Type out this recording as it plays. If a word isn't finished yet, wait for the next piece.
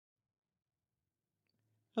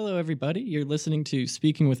Hello, everybody. You're listening to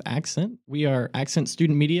Speaking with Accent. We are Accent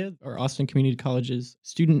Student Media, or Austin Community College's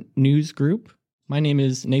student news group. My name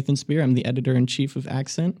is Nathan Spear. I'm the editor-in-chief of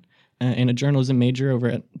Accent and a journalism major over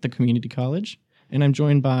at the community college. And I'm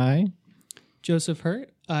joined by Joseph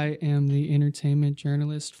Hurt. I am the entertainment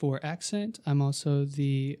journalist for Accent. I'm also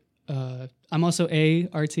a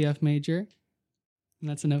RTF major. And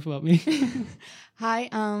that's enough about me. Hi,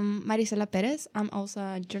 I'm Marisela Perez. I'm also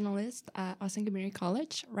a journalist at Austin Community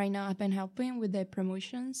College. Right now, I've been helping with the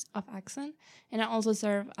promotions of Accent, and I also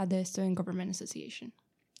serve at the Student Government Association.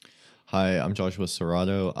 Hi, I'm Josh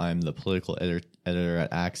Cirotto. I'm the political editor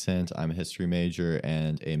at Accent. I'm a history major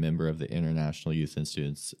and a member of the International Youth and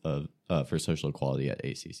Students for Social Equality at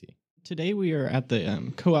ACC. Today we are at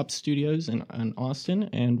the Co-op Studios in Austin,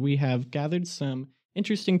 and we have gathered some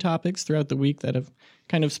interesting topics throughout the week that have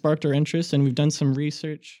kind of sparked our interest, and we've done some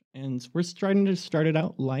research, and we're trying to start it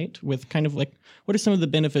out light with kind of like what are some of the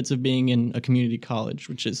benefits of being in a community college,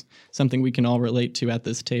 which is something we can all relate to at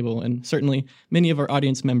this table, and certainly many of our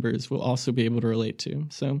audience members will also be able to relate to.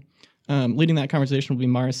 So leading that conversation will be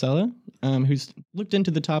Marisela, who's looked into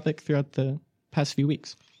the topic throughout the past few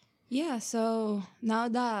weeks. Yeah, so now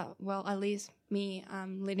that, well, at least me,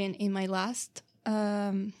 I'm leading in my last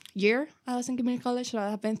year at Austin Community College, so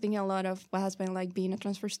I've been thinking a lot of what has been like being a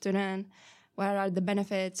transfer student, what are the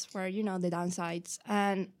benefits, what are, the downsides.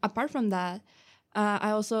 And apart from that,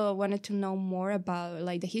 I also wanted to know more about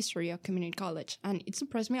like the history of community college. And it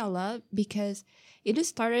surprised me a lot because it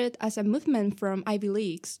started as a movement from Ivy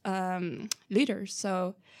League's leaders.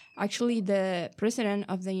 So actually the president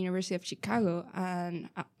of the University of Chicago and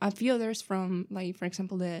a few others from, like, for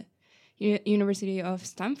example, the University of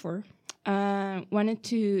Stanford wanted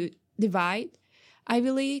to divide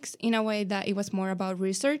Ivy Leagues in a way that it was more about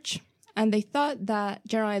research. And they thought that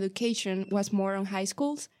general education was more on high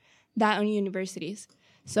schools than on universities.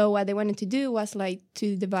 So what they wanted to do was like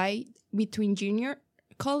to divide between junior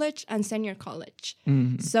college and senior college.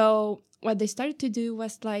 Mm-hmm. So what they started to do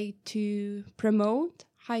was like to promote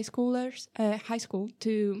high school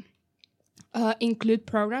to include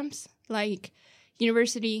programs like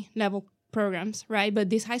university level programs, right? But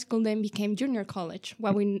this high school then became junior college,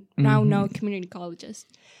 what we now know community colleges.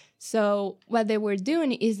 So what they were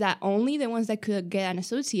doing is that only the ones that could get an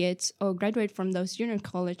associate's or graduate from those junior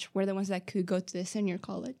college were the ones that could go to the senior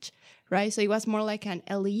college, right? So it was more like an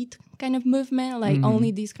elite kind of movement, like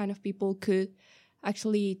only these kind of people could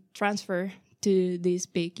actually transfer to these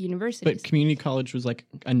big universities. But community college was like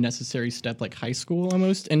a necessary step, like high school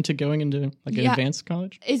almost, into going into like an advanced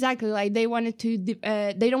college? Exactly. Like they wanted to,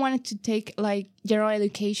 they don't want to take like general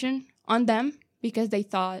education on them because they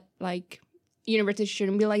thought like universities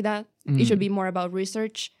shouldn't be like that. It should be more about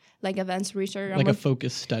research, like advanced research. Like a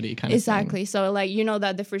focused study kind of thing. Exactly. So like,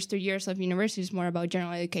 that the first 2 years of university is more about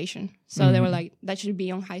general education. So they were like, that should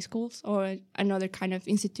be on high schools or another kind of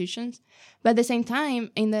institutions. But at the same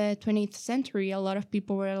time, in the 20th century, a lot of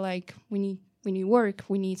people were like, we need work.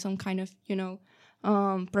 We need some kind of,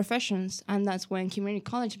 professions. And that's when community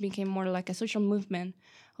college became more like a social movement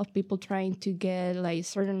of people trying to get like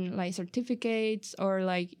certain like certificates or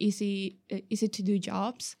like easy to do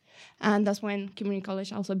jobs. And that's when community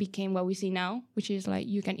college also became what we see now, which is like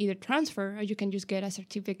you can either transfer or you can just get a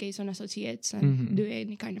certificate on associates and do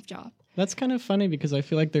any kind of job. That's kind of funny because I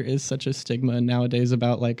feel like there is such a stigma nowadays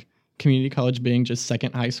about like community college being just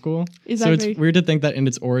second high school. Exactly. So it's weird to think that in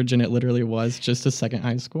its origin, it literally was just a second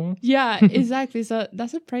high school. Yeah, exactly. So that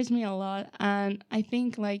surprised me a lot. And I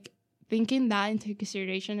think like thinking that into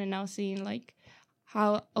consideration and now seeing like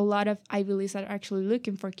how a lot of Ivy Leagues are actually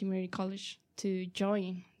looking for community college to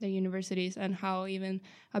join the universities, and how even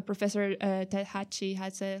a professor, Ted Hatchie,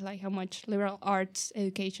 had said like how much liberal arts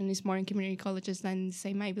education is more in community colleges than the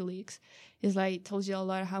same Ivy Leagues. It's like tells you a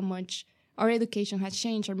lot how much our education has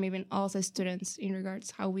changed, or maybe us as students in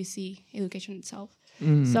regards how we see education itself.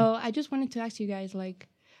 So I just wanted to ask you guys like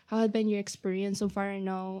how has been your experience so far? I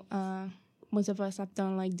know most of us have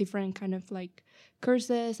done like different kind of like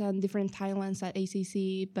courses and different timelines at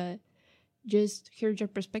ACC, but just hear your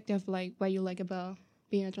perspective, like what you like about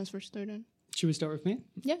being a transfer student. Should we start with me?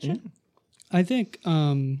 Yeah, sure. I think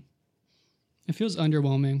it feels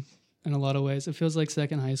underwhelming in a lot of ways. It feels like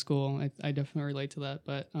second high school. I definitely relate to that,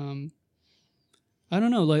 but I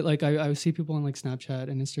don't know. Like I see people on like Snapchat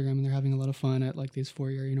and Instagram, and they're having a lot of fun at like these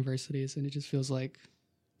 4-year universities, and it just feels like,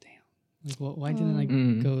 damn, like why didn't I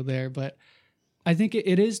go there? But I think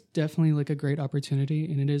it is definitely like a great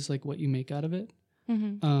opportunity, and it is like what you make out of it.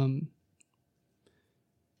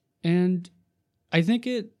 And I think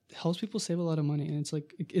it helps people save a lot of money, and it's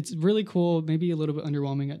like it's really cool. Maybe a little bit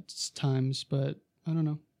underwhelming at times, but I don't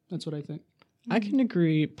know. That's what I think. I can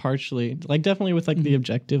agree partially. Like definitely with like the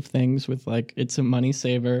objective things with like it's a money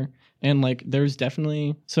saver and like there's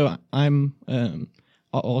definitely so I'm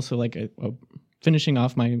also like finishing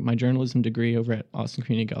off my journalism degree over at Austin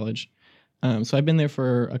Community College. So I've been there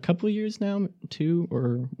for a couple of years now, 2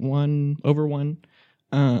 or 1 over 1.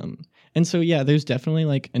 And so yeah, there's definitely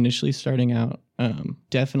like initially starting out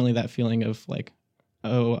definitely that feeling of like,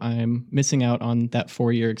 oh, I'm missing out on that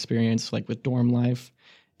 4-year experience like with dorm life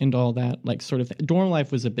and all that like sort of thing. Dorm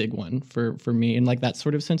life was a big one for me and like that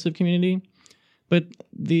sort of sense of community. But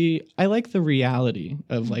I like the reality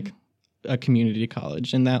of like a community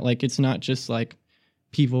college and that like it's not just like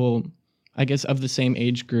people, I guess, of the same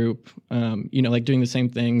age group, you know, like doing the same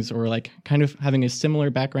things or like kind of having a similar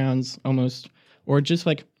backgrounds almost, or just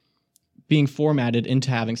like being formatted into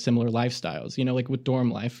having similar lifestyles, you know, like with dorm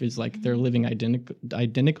life is like they're living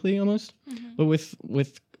identically almost. But with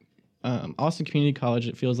Austin Community College,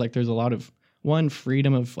 it feels like there's a lot of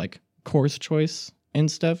freedom of like course choice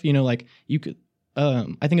and stuff, you know, like you could,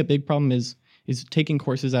 I think a big problem is taking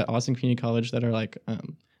courses at Austin Community College that are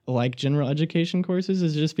like general education courses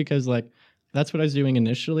is just because like that's what I was doing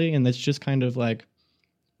initially. And that's just kind of like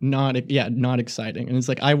not exciting. And it's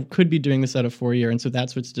like, I could be doing this at a 4-year. And so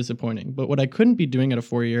that's what's disappointing. But what I couldn't be doing at a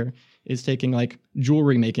 4-year is taking like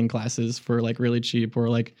jewelry making classes for like really cheap or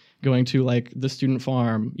like going to like the student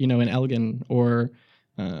farm, you know, in Elgin or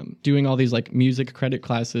doing all these like music credit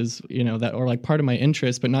classes, you know, that are like part of my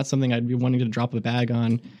interest, but not something I'd be wanting to drop a bag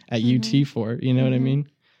on at UT for, you know what I mean?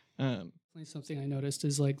 Something I noticed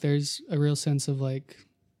is like there's a real sense of like,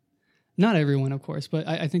 not everyone, of course, but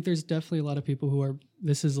I think there's definitely a lot of people who are,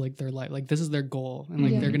 this is like their life, like this is their goal and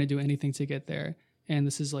like they're going to do anything to get there. And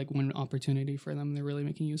this is like one opportunity for them. They're really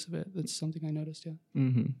making use of it. That's something I noticed.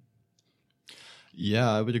 Yeah.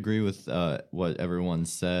 Yeah, I would agree with what everyone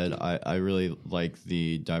said. I really like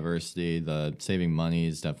the diversity. The saving money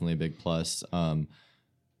is definitely a big plus. I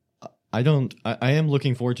am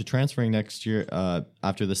looking forward to transferring next year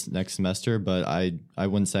after this next semester, but I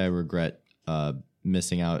wouldn't say I regret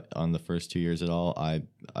missing out on the first 2 years at all.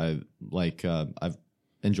 I've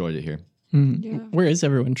enjoyed it here. Yeah. Where is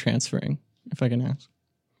everyone transferring, if I can ask?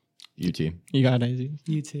 UT. You got it.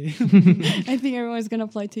 UT. I think everyone's gonna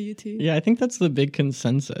apply to UT. Yeah, I think that's the big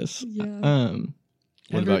consensus. Yeah.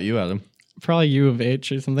 What about you, Adam? Probably U of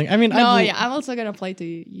H or something. I mean, I'm also gonna apply to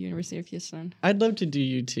University of Houston. I'd love to do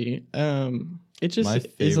UT. It just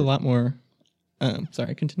is a lot more.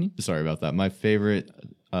 Sorry, continue. Sorry about that. My favorite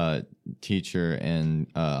teacher in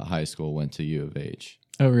high school went to U of H.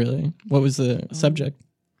 Oh, really? What was the subject?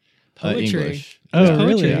 Poetry. English. Oh, Poetry.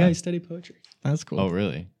 really? Yeah, I study poetry. That's cool. Oh,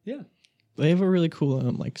 really? Yeah. They have a really cool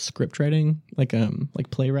like script writing, like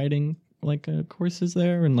playwriting, like courses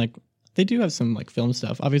there, and like they do have some like film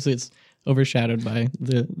stuff. Obviously, it's overshadowed by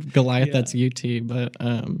the Goliath that's UT, but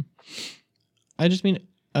I just mean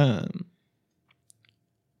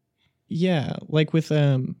yeah, like with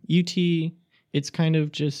UT, it's kind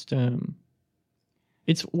of just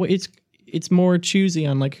it's more choosy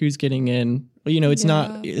on like who's getting in. You know, it's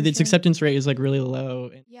not its acceptance rate is like really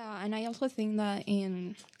low. Yeah, and I also think that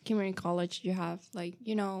in community college you have like,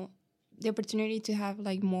 you know, the opportunity to have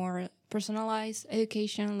like more personalized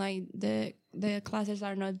education. Like the classes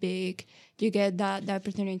are not big. You get that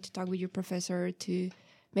opportunity to talk with your professor, to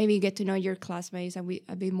maybe get to know your classmates a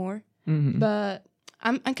bit more. But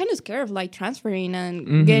I'm kind of scared of like transferring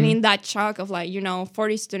and getting that shock of like, you know,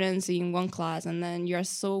 40 students in one class, and then you're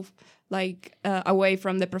so like away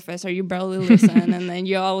from the professor, you barely listen, and then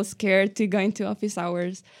you're all scared to go into office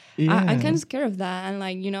hours. Yeah. I'm kind of scared of that, and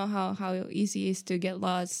like, you know how easy it is to get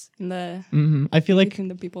lost in the I feel like between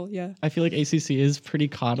the people. Yeah, I feel like ACC is pretty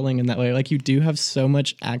coddling in that way. Like you do have so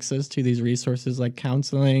much access to these resources like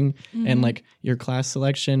counseling and like your class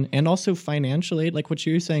selection, and also financial aid. Like what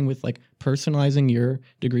you were saying with like personalizing your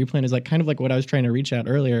degree plan is like kind of like what I was trying to reach out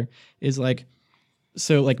earlier. Is like,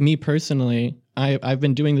 so like me personally, I've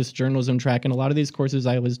been doing this journalism track, and a lot of these courses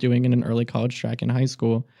I was doing in an early college track in high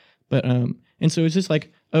school. But and so it's just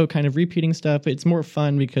like, oh, kind of repeating stuff. It's more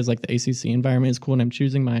fun because like the ACC environment is cool and I'm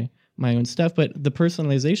choosing my own stuff. But the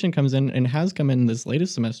personalization comes in and has come in this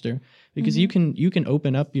latest semester because you can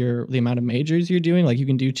open up the amount of majors you're doing. Like you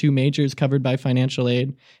can do 2 majors covered by financial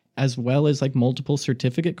aid, as well as like multiple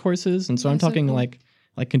certificate courses. And so I'm talking cool.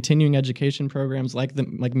 like continuing education programs, like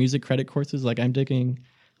music credit courses. Like I'm taking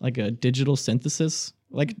like a digital synthesis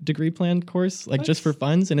like degree plan course, like just for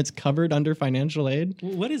funds, and it's covered under financial aid.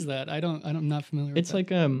 What is that? I'm not familiar with it's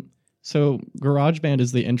that. Like so GarageBand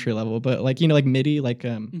is the entry level, but like, you know, like MIDI, like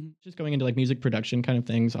just going into like music production kind of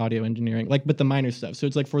things, audio engineering, like, but the minor stuff. So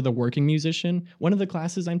it's like for the working musician. One of the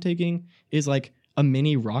classes I'm taking is like a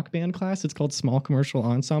mini rock band class. It's called Small Commercial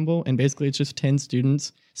Ensemble, and basically it's just 10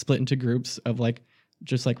 students split into groups of like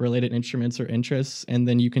just like related instruments or interests, and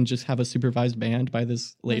then you can just have a supervised band by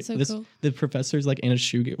this Cool. the professor's like in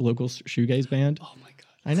a local shoegaze band. Oh my god.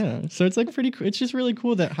 I know. So it's like pretty cool. It's just really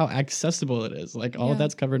cool that how accessible it is. Like all of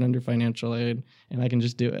that's covered under financial aid, and I can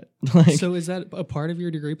just do it. Like, so is that a part of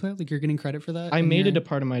your degree plan? Like you're getting credit for that? I made it a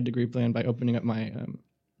part of my degree plan by opening up my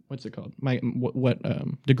what's it called? My what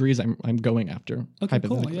degrees I'm going after. Okay,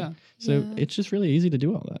 cool. Yeah. So it's just really easy to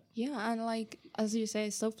do all that. Yeah, and like as you say,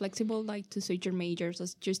 it's so flexible. Like to switch your majors,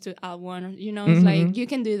 as just to add one. You know, it's like you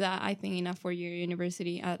can do that. I think in a 4-year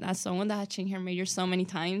university. As someone that has changed her major so many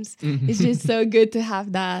times, it's just so good to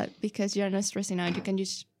have that because you're not stressing out. You can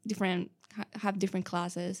just have different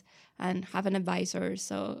classes and have an advisor.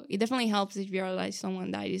 So it definitely helps if you're like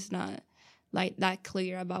someone that is not like that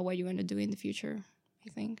clear about what you want to do in the future. I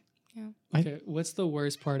think. Yeah. Okay. What's the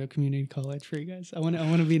worst part of community college for you guys? I want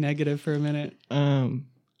to be negative for a minute.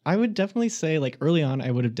 I would definitely say like early on, I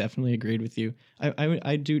would have definitely agreed with you.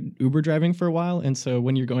 I do Uber driving for a while, and so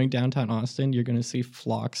when you're going downtown Austin, you're going to see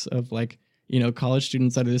flocks of like college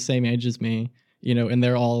students that are the same age as me, and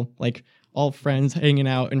they're all friends hanging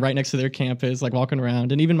out and right next to their campus, like walking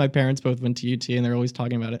around. And even my parents both went to UT and they're always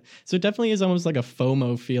talking about it. So it definitely is almost like a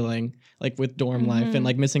FOMO feeling, like with dorm life and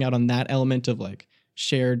like missing out on that element of like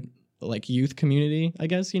shared like youth community, I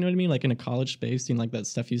guess, you know what I mean? Like in a college space, seeing like that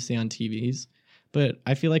stuff you see on TVs. But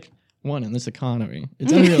I feel like one, in this economy,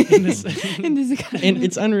 it's unreal. And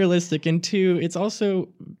it's unrealistic. And two, it's also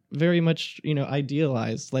very much,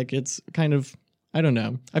 idealized. Like it's kind of, I don't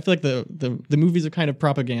know. I feel like the movies have kind of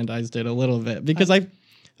propagandized it a little bit because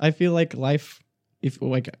I feel like life, if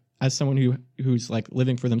like as someone who's like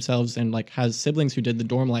living for themselves and like has siblings who did the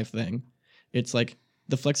dorm life thing, it's like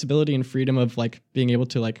the flexibility and freedom of like being able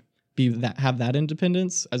to like have that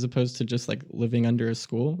independence as opposed to just like living under a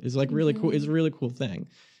school is like really cool. Is a really cool thing.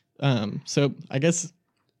 So I guess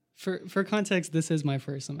for context, this is my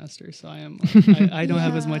first semester, so I don't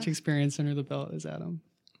have as much experience under the belt as Adam.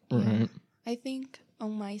 Right. I think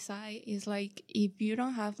on my side is like if you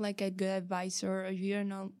don't have like a good advisor or you don't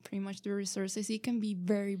know pretty much the resources, it can be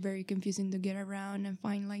very, very confusing to get around and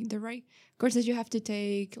find like the right courses you have to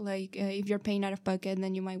take. Like if you're paying out of pocket,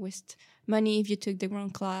 then you might waste money if you took the wrong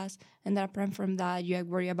class. And then apart from that, you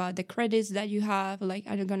worry about the credits that you have. Like,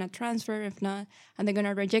 are they going to transfer? If not, are they going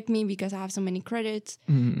to reject me because I have so many credits?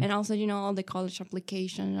 And also, all the college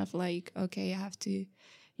application of like, okay, I have to,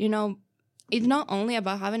 it's not only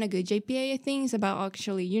about having a good GPA, I think. It's about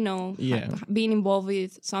actually, being involved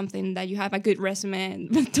with something that you have a good resume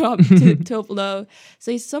to upload.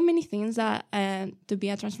 So it's so many things that to be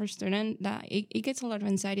a transfer student that it gets a lot of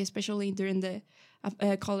anxiety, especially during the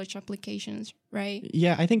college applications, right?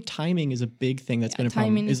 Yeah, I think timing is a big thing that's been a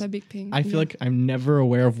problem. Timing is a big thing. I feel like I'm never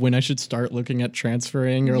aware of when I should start looking at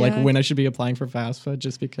transferring or like when I should be applying for FAFSA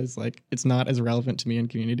just because like it's not as relevant to me in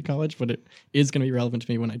community college, but it is going to be relevant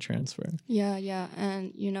to me when I transfer. Yeah.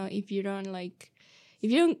 And, if you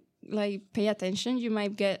don't pay attention, you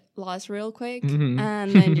might get lost real quick. And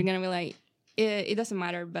then you're going to be like, it doesn't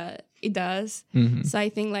matter, but it does. So I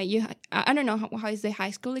think like I don't know how is the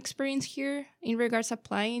high school experience here in regards to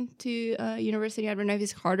applying to university. I don't know if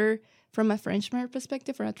it's harder from a freshman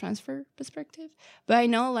perspective or a transfer perspective, but I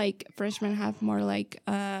know like freshmen have more like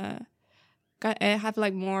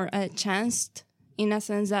more chance in a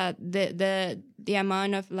sense that the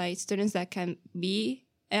amount of like students that can be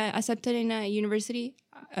accepted in a university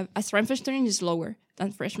as transfer student is lower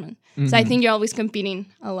than freshmen. So I think you're always competing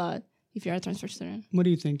a lot if you're a transfer student. What do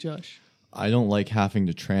you think, Josh? I don't like having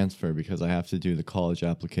to transfer because I have to do the college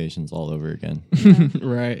applications all over again.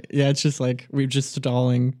 Right. Yeah, it's just like we're just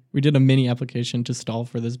stalling. We did a mini application to stall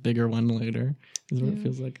for this bigger one later. Is what it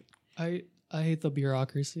feels like. I hate the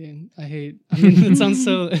bureaucracy. It sounds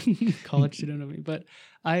so college student of me, but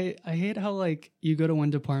I hate how like you go to one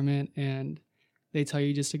department and they tell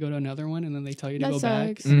you just to go to another one, and then they tell you to go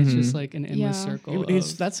back. And it's just like an endless circle.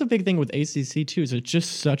 That's a big thing with ACC too. Is it's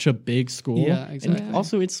just such a big school. Yeah, exactly. And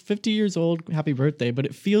also, it's 50 years old. Happy birthday! But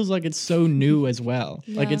it feels like it's so new as well.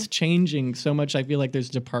 Yeah. Like it's changing so much. I feel like there's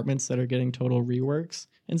departments that are getting total reworks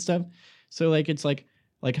and stuff. So like it's like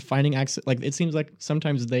finding access. Like it seems like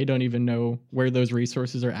sometimes they don't even know where those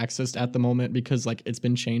resources are accessed at the moment because like it's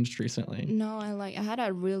been changed recently. No, I had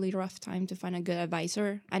a really rough time to find a good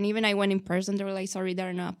advisor, and even I went in person. They were like, "Sorry, there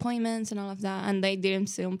are no appointments and all of that," and they didn't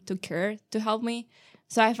seem to care to help me.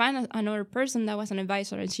 So I found another person that was an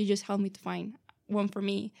advisor, and she just helped me to find one for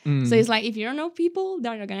me. So it's like if you don't know people,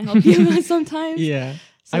 they're not gonna help you sometimes. Yeah.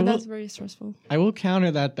 So that's very stressful. I will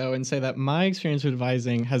counter that though and say that my experience with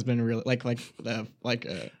advising has been really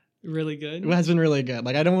really good. It has been really good.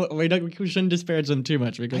 Like we shouldn't disparage them too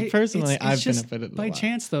much because personally I've benefited by a lot.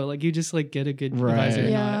 chance though. Like you just like get a good Right. advisor,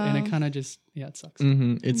 Yeah. and it kind of just it sucks.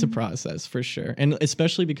 It's a process for sure, and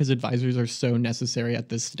especially because advisors are so necessary at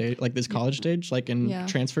this stage, like this college stage. Like in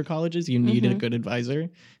transfer colleges, you need a good advisor,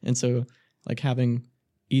 and so like having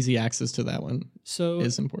easy access to that one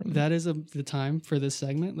is important. That is the time for this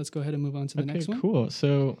segment. Let's go ahead and move on to the next one. Cool.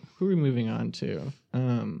 So who are we moving on to?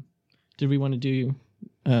 Did we want to do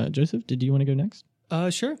Joseph? Did you want to go next?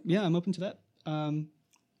 Sure. Yeah, I'm open to that.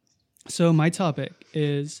 So my topic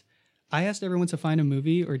is I asked everyone to find a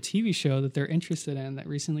movie or TV show that they're interested in that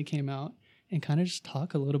recently came out and kind of just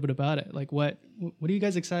talk a little bit about it. Like what are you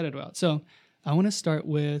guys excited about? So I want to start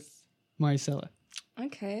with Marisela.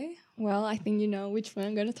 Okay. Well, I think you know which one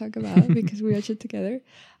I'm going to talk about because we watched it together.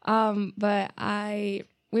 But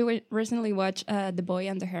we recently watched The Boy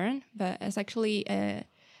and the Heron, but it's actually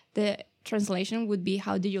the translation would be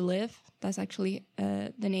How Do You Live? That's actually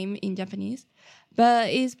the name in Japanese. But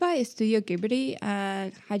it's by Studio Ghibli,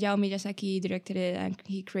 and Hayao Miyazaki directed it, and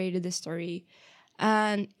he created the story.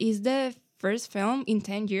 And it's the first film in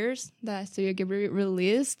 10 years that Studio Ghibli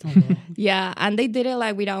released. Oh, wow. Yeah, and they did it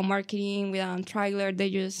like without marketing, without trailer. They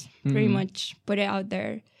just pretty much put it out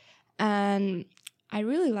there. And I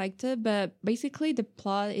really liked it, but basically the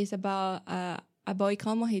plot is about a boy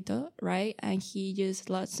called Mojito, right? And he just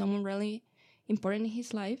lost someone really important in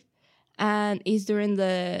his life. And it's during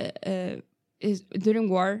during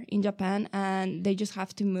war in Japan, and they just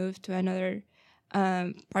have to move to another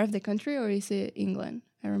part of the country, or is it England?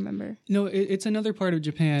 I remember. No, it's another part of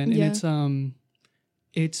Japan, and so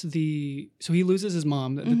he loses his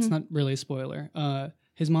mom. That's not really a spoiler.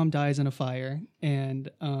 His mom dies in a fire,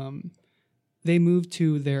 and they move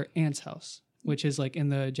to their aunt's house, which is like in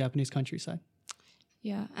the Japanese countryside.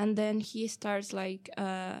 Yeah, and then he starts like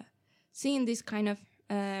seeing this kind of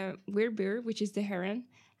weird bird, which is the heron,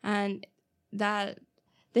 and that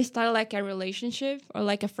they start like a relationship or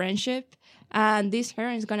like a friendship, and this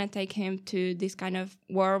heron is gonna take him to this kind of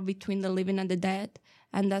world between the living and the dead,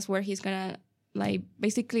 and that's where he's gonna like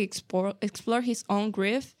basically explore his own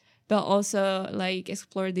grief, but also like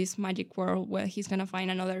explore this magic world where he's gonna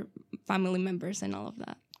find another family members and all of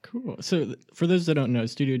that. Cool. So for those that don't know,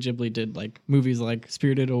 Studio Ghibli did like movies like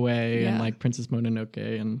Spirited Away and like Princess Mononoke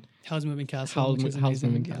and Howl's Moving Castle. Howl's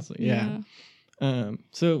Moving Castle. Yeah.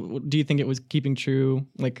 So do you think it was keeping true?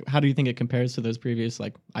 Like, how do you think it compares to those previous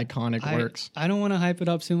like iconic works? I don't want to hype it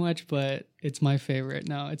up too much, but it's my favorite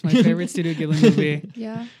now. It's my favorite Studio Ghibli movie.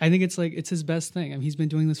 Yeah. I think it's his best thing. I mean, he's been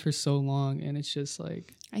doing this for so long, and it's just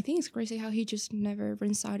like... I think it's crazy how he just never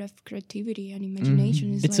runs out of creativity and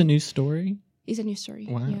imagination. It's a new story? It's a new story.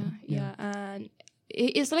 Wow. Yeah. And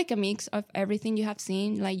it's like a mix of everything you have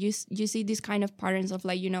seen. Like you see these kind of patterns of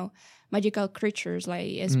like, you know, magical creatures,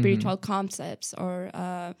 like spiritual concepts, or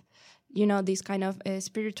this kind of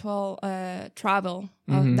spiritual travel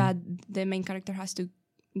that the main character has to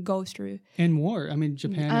go through. And war. I mean,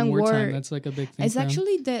 Japan and wartime, that's like a big thing. It's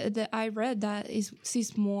actually the I read that is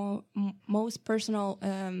his most personal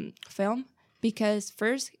film, because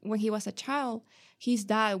first when he was a child, his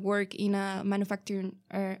dad worked in a manufacturing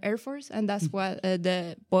air force, and that's what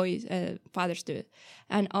the boy's fathers do.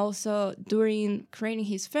 And also during creating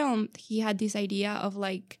his film, he had this idea of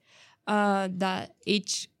like that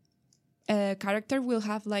each character will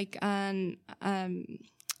have like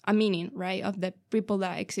a meaning, right, of the people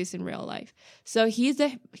that exist in real life. So he's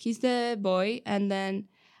the boy, and then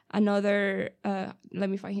another.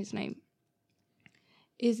 Let me find his name.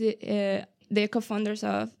 Is it? The co-founders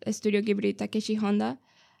of Studio Ghibli, Takeshi Honda.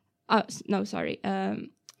 Hisao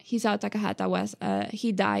Takahata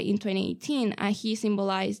he died in 2018, and he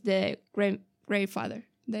symbolized the great father,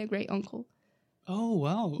 the great uncle. Oh,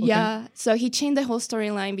 wow. Okay. Yeah, so he changed the whole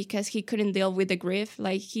storyline because he couldn't deal with the grief.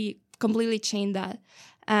 Like, he completely changed that.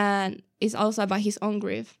 And it's also about his own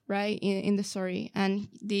grief, right, in the story. And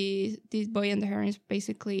this Boy and the Heron is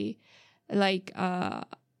basically like...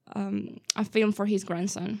 a film for his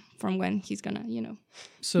grandson from when he's gonna,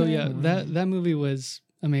 So yeah, that movie was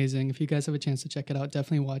amazing. If you guys have a chance to check it out,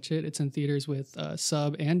 definitely watch it. It's in theaters with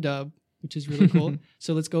sub and dub, which is really cool.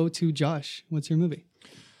 So let's go to Josh. What's your movie?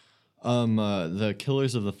 The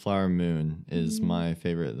Killers of the Flower Moon is my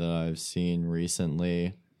favorite that I've seen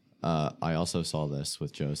recently. I also saw this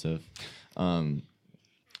with Joseph.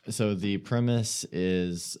 So the premise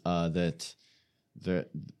is that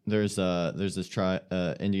there's this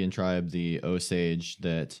Indian tribe, the Osage,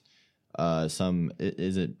 that I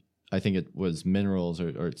think it was minerals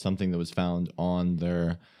or something that was found on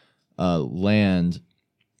their land,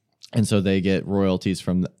 and so they get royalties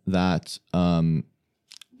from that,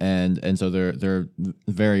 and so they're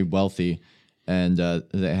very wealthy, and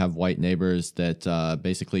they have white neighbors that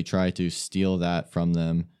basically try to steal that from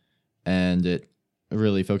them, and it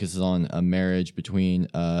really focuses on a marriage between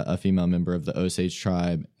a female member of the Osage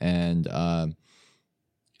tribe and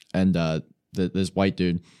this white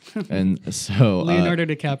dude, and so Leonardo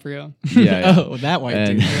DiCaprio. yeah. Oh, that white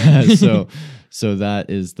And dude. so that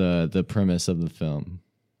is the premise of the film.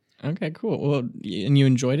 Okay, cool. Well, and you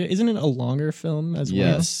enjoyed it? Isn't it a longer film as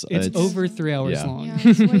Yes, It's over 3 hours yeah. long. Yeah,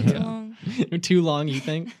 it's way too long. well? Too long, you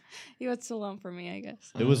think? It was too long for me, I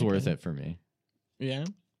guess. It was Okay. worth it for me. Yeah.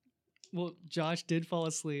 Well, Josh did fall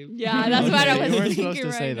asleep. Yeah, that's what I Okay, was you weren't thinking supposed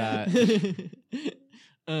to say right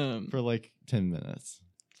that. um, For like 10 minutes.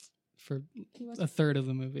 For now. a third of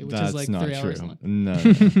the movie, which That's is like not 3 true. hours long. No.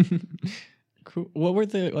 cool. What were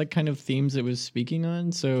the like kind of themes it was speaking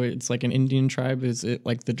on? So it's like an Indian tribe. Is it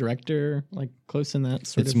like the director like close in that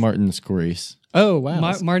sort It's of? Martin Scorsese. Oh wow.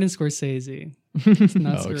 Martin Scorsese. It's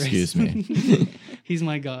not Oh, Scorsese. excuse me. He's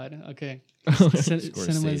my god. Okay. Cinema's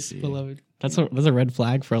Scorsese. beloved. that's a red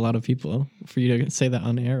flag for a lot of people for you to say that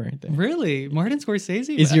on air right there. Really? Martin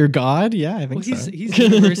Scorsese? Is your god? Yeah, I Well, think so. he's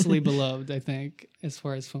universally beloved, I think, as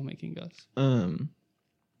far as filmmaking goes.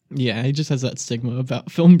 Yeah, he just has that stigma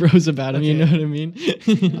about film bros about him. You know Okay. what I mean?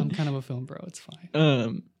 I'm kind of a film bro. It's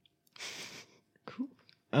fine. Cool.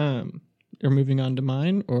 You're moving on to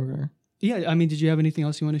mine, or Yeah, I mean, did you have anything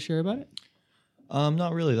else you want to share about it?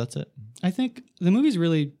 Not really. That's it. I think the movie's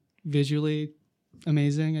really visually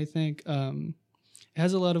amazing. I think it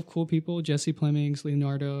has a lot of cool people: Jesse Plemons,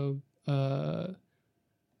 Leonardo,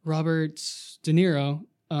 Robert De Niro,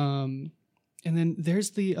 and then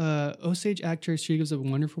there's the Osage actress. She gives a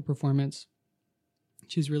wonderful performance.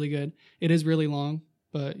 She's really good. It is really long,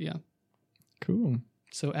 but yeah. cool.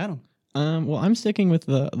 So Adam, Well, I'm sticking with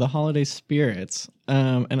the holiday spirits.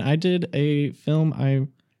 And I did a film I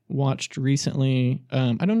watched recently.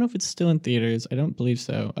 I don't know if it's still in theaters. I don't believe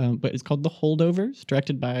so. But it's called The Holdovers,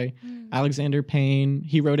 directed by Alexander Payne.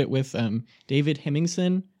 He wrote it with David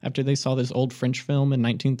Hemmingson after they saw this old French film in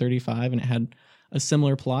 1935, and it had a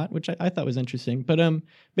similar plot, which I thought was interesting. But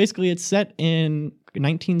basically, it's set in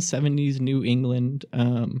 1970s New England.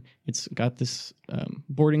 It's got this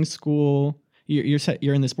boarding school.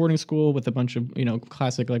 You're in this boarding school with a bunch of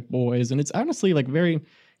classic like boys, and it's honestly like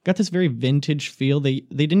got this very vintage feel. They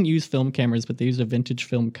didn't use film cameras, but they used a vintage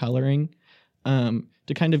film coloring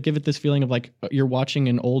to kind of give it this feeling of like you're watching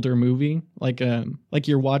an older movie, like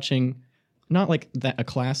you're watching not like that a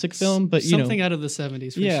classic film, but something out of the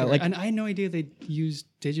 70s. For Yeah, sure. like- and I had no idea they used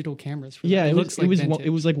digital cameras for yeah, that. it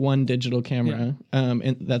was like one digital camera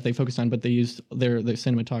and that they focused on, but they used their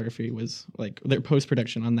cinematography was like their post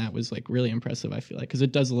production on that was like really impressive. I feel like because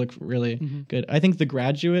it does look really good. I think The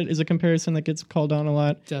Graduate is a comparison that gets called on a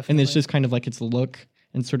lot, and Definitely. it's just kind of like its look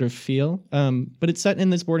and sort of feel. But it's set in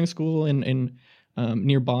this boarding school in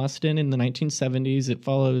near Boston in the 1970s. It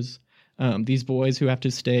follows these boys who have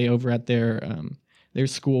to stay over at their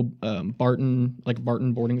school, Barton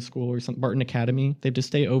boarding school or something, Barton Academy. They have to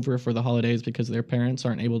stay over for the holidays because their parents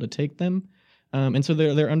aren't able to take them, and so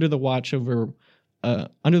they're under the watch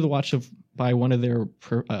by one of their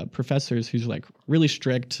professors who's like really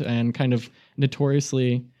strict and kind of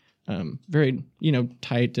notoriously very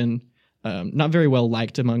tight and not very well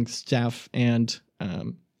liked among staff and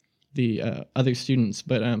the other students.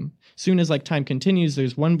 But soon as like time continues,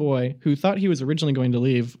 there's one boy who thought he was originally going to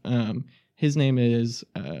leave. His name is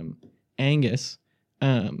Angus,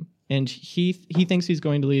 and he thinks he's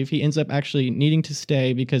going to leave. He ends up actually needing to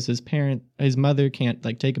stay because his mother can't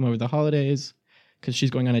like take him over the holidays because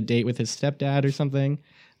she's going on a date with his stepdad or something.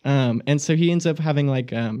 And so he ends up having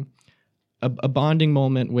like a bonding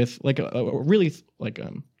moment with like a really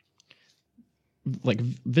like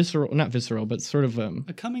visceral, not visceral, but sort of a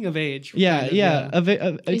coming of age. yeah, kind of,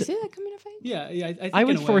 yeah. Is it a coming of age? Yeah, yeah. I think I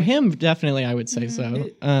would in a for way. him definitely. I would say so.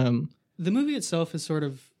 The movie itself is sort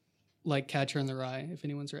of like Catcher in the Rye. If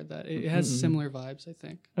anyone's read that, it has similar vibes. I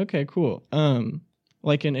think. Okay, cool.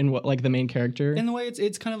 Like in what like the main character? In the way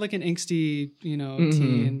it's kind of like an angsty,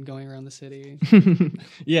 teen going around the city.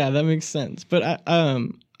 Yeah, that makes sense. But I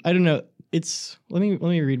don't know. It's let me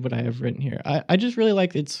read what I have written here. I just really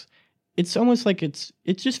like it's almost like it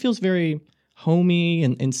just feels very homey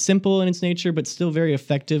and simple in its nature, but still very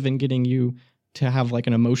effective in getting you to have like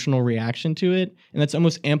an emotional reaction to it, and that's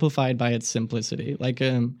almost amplified by its simplicity. Like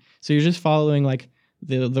so you're just following like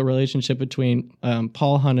the relationship between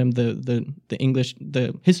Paul Hunnam,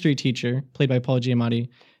 the history teacher played by Paul Giamatti,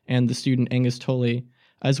 and the student Angus Tully,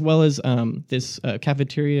 as well as this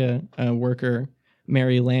cafeteria worker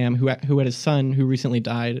Mary Lamb, who had a son who recently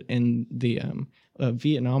died in the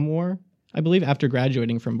Vietnam War. I believe, after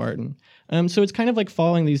graduating from Barton. So it's kind of like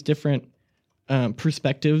following these different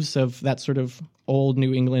perspectives of that sort of old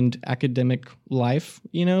New England academic life,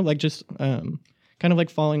 like just kind of like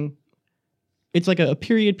following. It's like a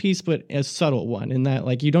period piece, but a subtle one in that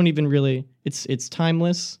like you don't even really. It's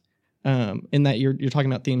timeless. In that you're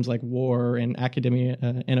talking about themes like war and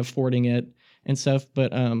academia and affording it and stuff,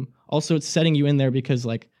 but also it's setting you in there because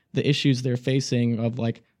like the issues they're facing of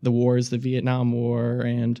like the wars, the Vietnam War,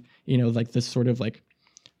 and like this sort of like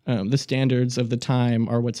the standards of the time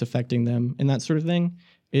are what's affecting them, and that sort of thing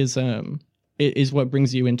is what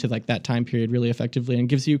brings you into like that time period really effectively and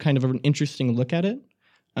gives you kind of an interesting look at it.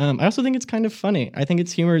 I also think it's kind of funny. I think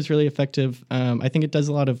its humor is really effective. I think it does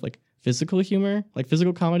a lot of like physical humor, like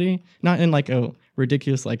physical comedy, not in like a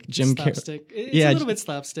ridiculous like Jim Carrey. It's a little bit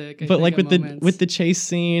slapstick, but like with the chase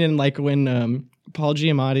scene and like when Paul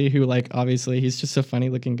Giamatti, who like obviously he's just a funny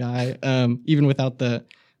looking guy, even without the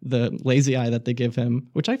lazy eye that they give him,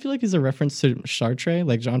 which I feel like is a reference to Sartre,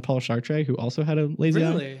 like Jean-Paul Sartre, who also had a lazy eye.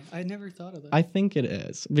 Really? I never thought of that. I think it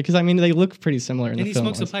is because I mean they look pretty similar in the film.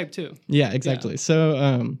 And he smokes a pipe too. Yeah, exactly. Yeah.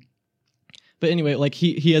 So but anyway, like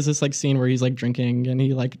he has this like scene where he's like drinking and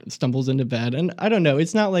he like stumbles into bed, and I don't know,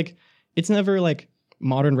 it's never like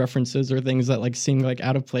modern references or things that like seem like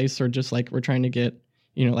out of place or just like we're trying to get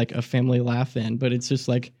like a family laugh in, but it's just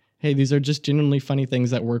like, hey, these are just genuinely funny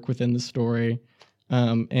things that work within the story,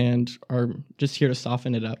 and are just here to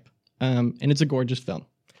soften it up, and it's a gorgeous film.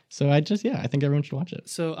 So I think everyone should watch it.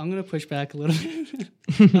 So I'm gonna push back a little bit.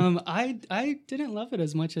 I didn't love it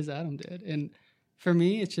as much as Adam did, and for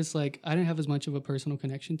me, it's just like I didn't have as much of a personal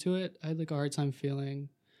connection to it. I had like a hard time feeling,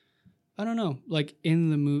 I don't know, like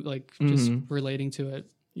in the mood, like just relating to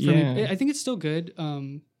it. For me, I think it's still good.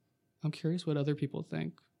 I'm curious what other people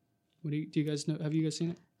think. What do you guys know? Have you guys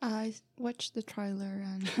seen it? I watched the trailer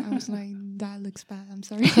and I was like, that looks bad. I'm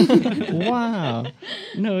sorry. Wow.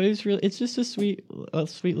 No, it's just a sweet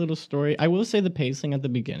little story. I will say the pacing at the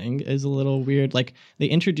beginning is a little weird. Like they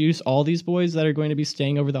introduce all these boys that are going to be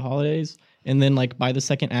staying over the holidays, and then like by the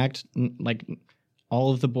second act, like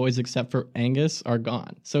all of the boys except for Angus are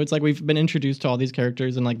gone. So it's like we've been introduced to all these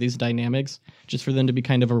characters and like these dynamics just for them to be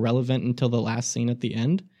kind of irrelevant until the last scene at the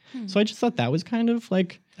end. So I just thought that was kind of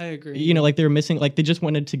like, I agree. Like they were missing, like they just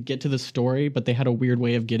wanted to get to the story, but they had a weird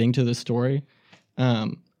way of getting to the story.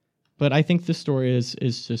 But I think the story is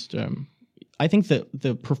just, I think that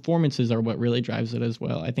the performances are what really drives it as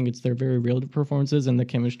well. I think they're very real performances, and the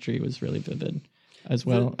chemistry was really vivid as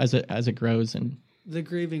well as it grows. And the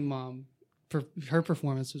grieving mom, her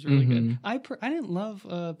performance was really good. I didn't love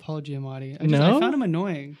Paul Giamatti. I found him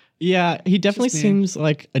annoying. Yeah, he definitely seems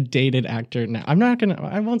like a dated actor now. I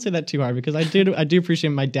won't say that too hard because I do appreciate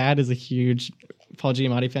him. My dad is a huge Paul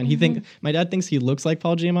Giamatti fan. My dad thinks he looks like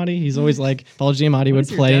Paul Giamatti. He's always like Paul Giamatti would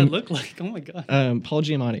play. Your dad look like? Oh my god. Paul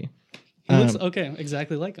Giamatti. He looks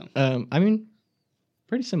exactly like him. I mean,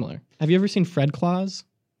 pretty similar. Have you ever seen Fred Claus?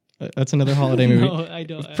 That's another holiday movie. No, I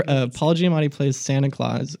don't. Paul Giamatti plays Santa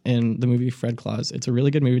Claus in the movie Fred Claus. It's a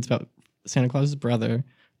really good movie. It's about Santa Claus's brother,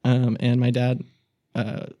 and my dad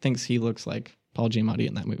thinks he looks like Paul Giamatti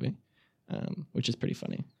in that movie, which is pretty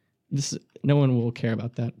funny. No one will care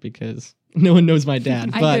about that because no one knows my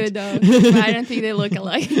dad. I do though, but I don't think they look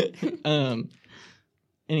alike.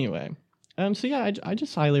 Anyway, so yeah, I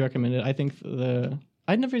just highly recommend it. I think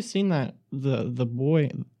I'd never seen the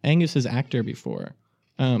boy Angus's actor before.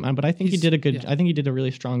 But I think he did a good. Yeah. I think he did a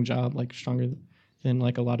really strong job, like stronger than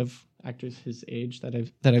like a lot of actors his age that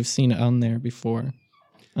I've seen on there before.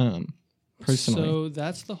 Personally, so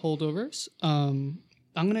that's the holdovers. I'm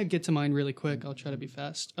gonna get to mine really quick. I'll try to be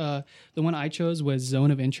fast. The one I chose was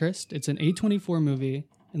Zone of Interest. It's an A24 movie,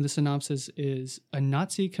 and the synopsis is: a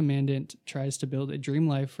Nazi commandant tries to build a dream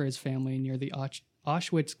life for his family near the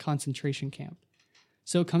Auschwitz concentration camp.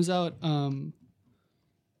 So it comes out.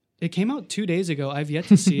 It came out 2 days ago. I've yet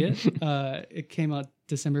to see it. It came out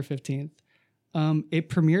December 15th. It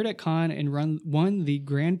premiered at Cannes and won the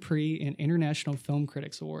Grand Prix and International Film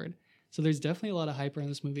Critics Award. So there's definitely a lot of hype around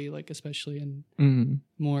this movie, like especially in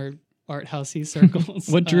more art housey circles.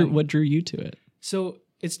 What drew you to it? So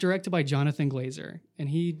it's directed by Jonathan Glazer, and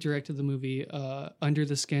he directed the movie Under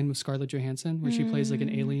the Skin with Scarlett Johansson, where she plays like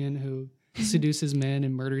an alien who seduces men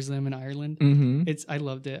and murders them in Ireland. I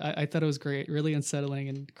loved it. I thought it was great, really unsettling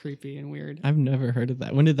and creepy and weird. I've never heard of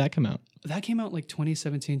that. When did that come out? That came out like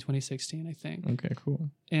 2017, 2016, I think. Okay, cool.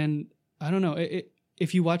 And I don't know,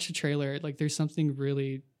 if you watch the trailer, like there's something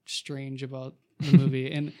really strange about the movie,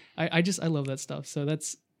 and I love that stuff. So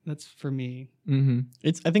that's That's for me. I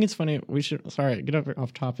think it's funny. We should. Sorry, get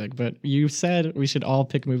off topic. But you said we should all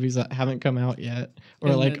pick movies that haven't come out yet, or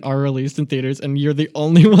And like then- are released in theaters, and you're the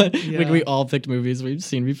only one. Like Yeah. we all picked movies we've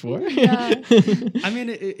seen before. Yeah. I mean,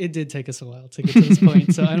 it did take us a while to get to this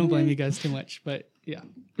point, so I don't blame you guys too much. But yeah.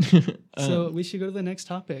 So we should go to the next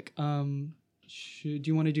topic. Do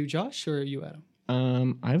you want to do Josh or you,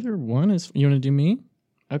 Adam? Either one is. You want to do me?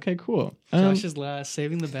 Okay, cool. Josh is last,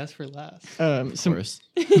 saving the best for last. Of So course.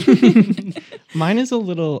 mine is a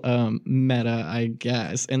little meta, I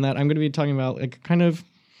guess, in that I'm going to be talking about like kind of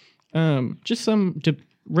just some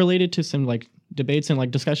related to some like debates and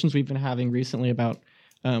like discussions we've been having recently about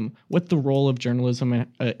what the role of journalism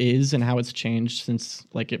is and how it's changed since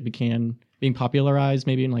like it began being popularized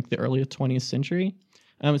maybe in like the early 20th century,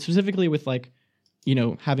 specifically with like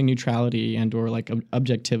having neutrality and or like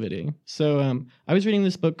objectivity. So I was reading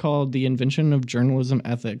this book called The Invention of Journalism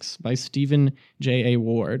Ethics by Stephen J. A.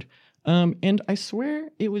 Ward. And I swear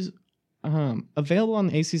it was available on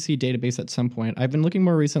the ACC database at some point. I've been looking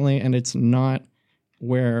more recently and it's not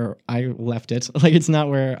where I left it. Like it's not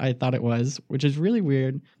where I thought it was, which is really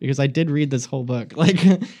weird because I did read this whole book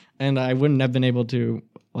and I wouldn't have been able to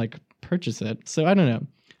like purchase it. So I don't know.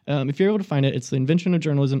 If you're able to find it, it's The Invention of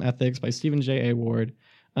Journalism Ethics by Stephen J. A. Ward.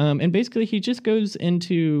 And basically, he just goes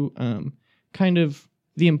into kind of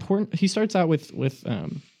he starts out with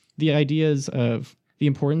the ideas of the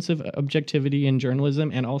importance of objectivity in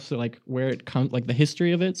journalism and also like where it comes, like the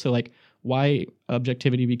history of it. So like why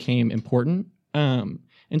objectivity became important. And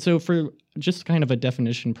so for just kind of a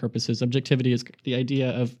definition purposes, objectivity is the idea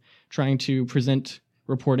of trying to present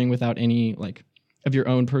reporting without any like of your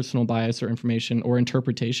own personal bias or information or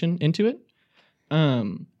interpretation into it.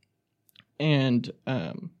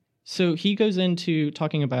 So he goes into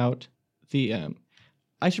talking about the,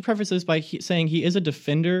 I should preface this by saying he is a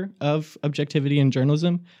defender of objectivity in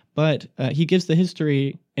journalism, but he gives the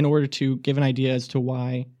history in order to give an idea as to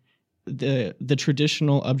why the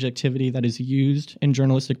traditional objectivity that is used in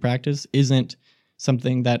journalistic practice isn't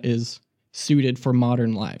something that is suited for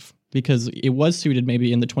modern life. Because it was suited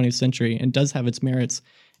maybe in the 20th century and does have its merits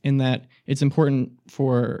in that it's important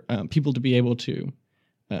for people to be able to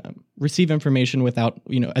receive information without,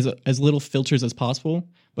 as little filters as possible,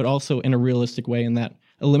 but also in a realistic way in that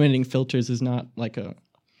eliminating filters is not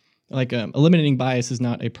eliminating bias is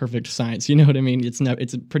not a perfect science. You know what I mean? It's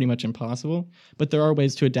pretty much impossible, but there are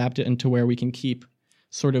ways to adapt it into where we can keep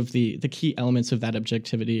sort of the key elements of that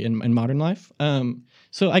objectivity in modern life.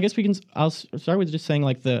 So I guess I'll start with just saying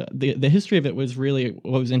like the history of it was really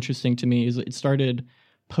what was interesting to me is it started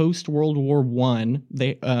post World War I.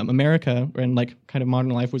 America and like kind of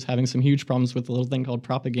modern life was having some huge problems with a little thing called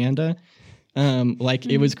propaganda.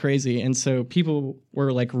 It was crazy. And so people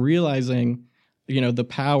were like realizing, the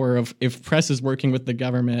power of if press is working with the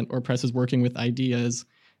government or press is working with ideas,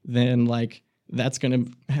 then like that's going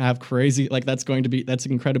to have crazy, like that's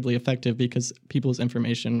incredibly effective because people's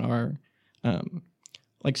information are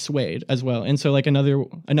like swayed as well. And so like another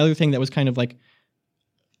thing that was kind of like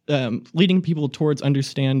leading people towards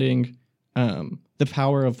understanding the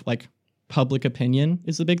power of like public opinion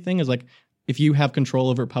is the big thing is like if you have control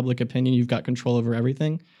over public opinion, you've got control over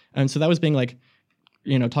everything. And so that was being like,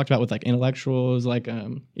 talked about with like intellectuals, like,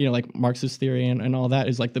 like Marxist theory and all that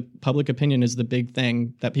is like the public opinion is the big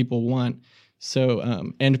thing that people want.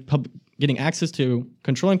 So, getting access to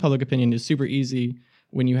controlling public opinion is super easy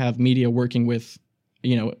when you have media working with,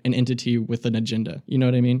 an entity with an agenda. You know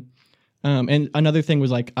what I mean? And another thing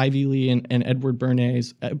was like Ivy Lee and Edward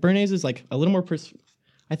Bernays. Bernays is like a little more,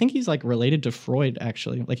 I think he's like related to Freud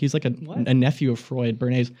actually. Like he's like a nephew of Freud,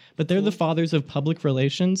 Bernays. But they're the fathers of public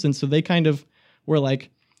relations. And so they kind of were like,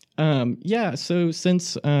 so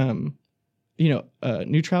since,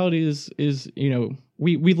 neutrality is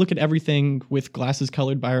we look at everything with glasses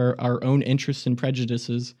colored by our own interests and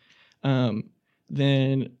prejudices,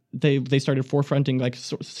 then they started forefronting like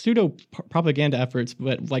pseudo propaganda efforts,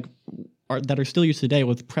 but like that are still used today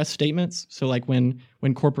with press statements. So like when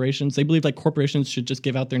corporations, they believe like corporations should just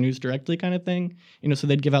give out their news directly kind of thing, so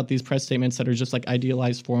they'd give out these press statements that are just like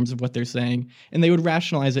idealized forms of what they're saying. And they would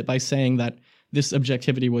rationalize it by saying that this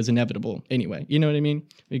objectivity was inevitable anyway. You know what I mean?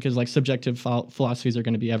 Because like subjective philosophies are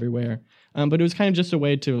going to be everywhere. But it was kind of just a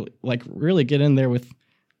way to like really get in there with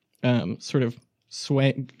sort of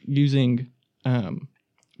using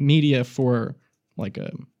media for like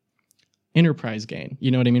a enterprise gain.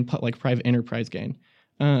 You know what I mean? Like private enterprise gain.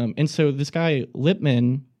 And so this guy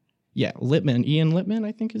Ian Lippman,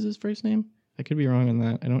 I think is his first name. I could be wrong on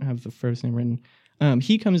that. I don't have the first name written.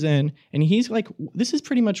 He comes in and he's like, this is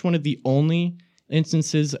pretty much one of the only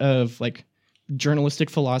instances of like journalistic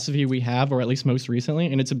philosophy we have, or at least most recently,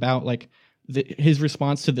 and it's about like his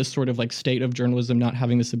response to this sort of like state of journalism not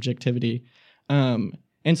having this objectivity.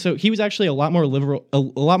 And so he was actually a lot more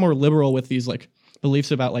liberal with these like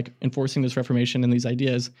beliefs about like enforcing this reformation and these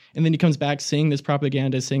ideas. And then he comes back seeing this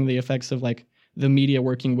propaganda, seeing the effects of like the media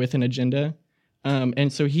working with an agenda.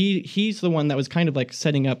 And so he's the one that was kind of like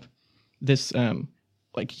setting up this,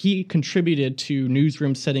 like he contributed to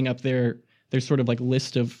newsrooms setting up their sort of like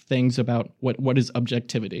list of things about what is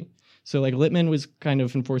objectivity. So like Littman was kind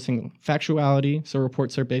of enforcing factuality. So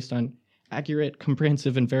reports are based on accurate,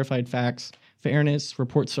 comprehensive, and verified facts. Fairness,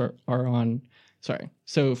 reports are on,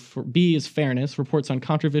 so for B is fairness, reports on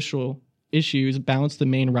controversial issues balance the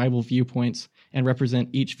main rival viewpoints and represent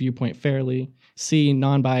each viewpoint fairly. C,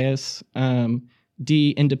 non-bias.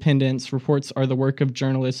 D, independence, reports are the work of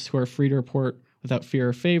journalists who are free to report without fear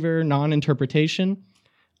or favor. Non-interpretation,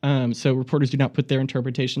 so reporters do not put their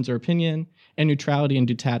interpretations or opinion. And neutrality and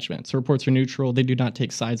detachment, so reports are neutral, they do not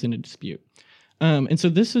take sides in a dispute. And so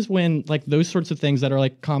this is when like those sorts of things that are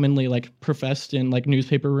like commonly like professed in like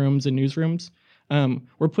newspaper rooms and newsrooms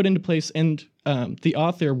were put into place. And the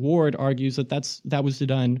author Ward argues that was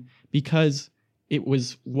done because it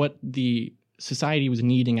was what the society was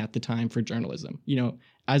needing at the time for journalism, you know,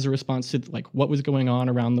 as a response to like what was going on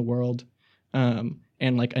around the world, and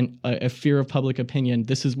like a fear of public opinion.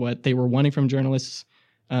 This is what they were wanting from journalists.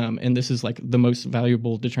 And this is like the most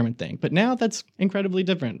valuable determined thing. But now that's incredibly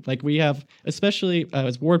different. Like we have, especially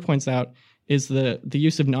as Ward points out, is the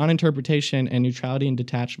use of non-interpretation and neutrality and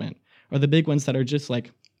detachment are the big ones that are just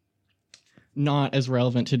like not as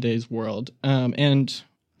relevant to today's world. And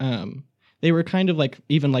they were kind of like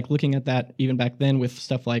even like looking at that even back then with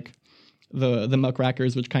stuff like the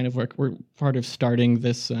muckrackers, which kind of were part of starting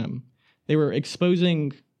this. They were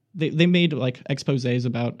exposing. They made like exposés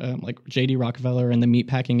about like J.D. Rockefeller and the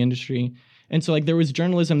meatpacking industry. And so like there was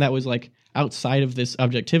journalism that was like outside of this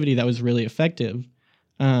objectivity that was really effective.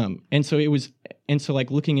 And so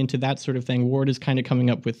like looking into that sort of thing, Ward is kind of coming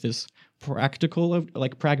up with this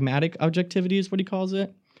pragmatic objectivity is what he calls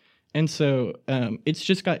it. And so it's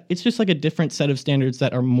just like a different set of standards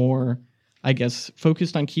that are more, I guess,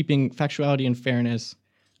 focused on keeping factuality and fairness,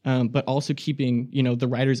 but also keeping, you know, the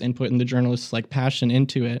writer's input and the journalist's like passion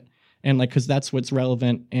into it. And like, cause that's what's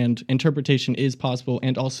relevant, and interpretation is possible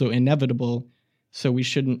and also inevitable. So we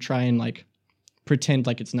shouldn't try and like pretend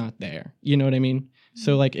like it's not there. You know what I mean? Mm-hmm.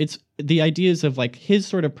 So like it's the ideas of like his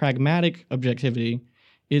sort of pragmatic objectivity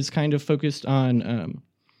is kind of focused on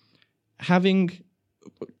having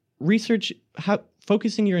research,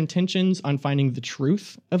 focusing your intentions on finding the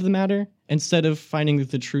truth of the matter instead of finding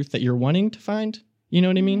the truth that you're wanting to find. You know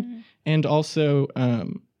what I mean? Mm-hmm. And also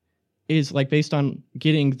is like based on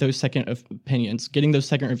getting those second opinions, getting those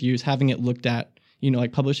second reviews, having it looked at, you know,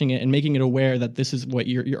 like publishing it and making it aware that this is what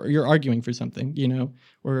you're arguing for something, you know,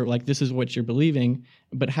 or like this is what you're believing,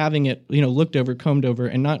 but having it, you know, looked over, combed over,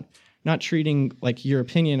 and not treating like your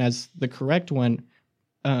opinion as the correct one,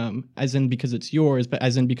 as in because it's yours, but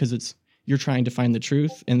as in because you're trying to find the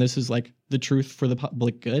truth, and this is like the truth for the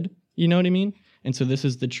public good. You know what I mean? And so this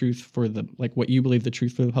is the truth for the, like what you believe the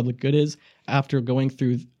truth for the public good is after going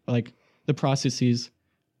through like the processes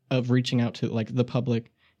of reaching out to like the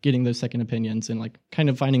public, getting those second opinions, and like kind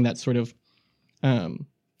of finding that sort of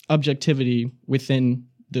objectivity within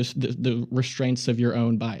the restraints of your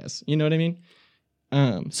own bias. You know what I mean?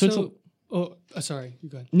 Sorry, you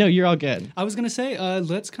go ahead. No, you're all good. I was gonna say,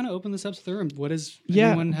 let's kind of open this up to the room. Does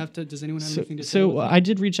anyone have anything to say? So I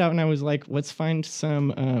did reach out and I was like, let's find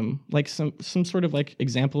some sort of like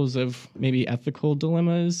examples of maybe ethical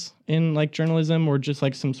dilemmas in like journalism, or just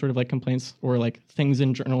like some sort of like complaints or like things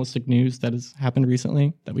in journalistic news that has happened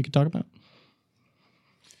recently that we could talk about.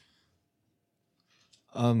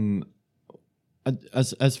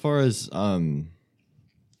 As far as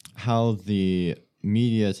how the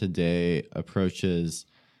media today approaches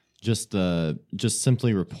just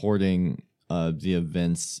simply reporting the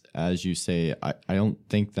events, as you say, I don't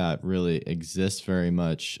think that really exists very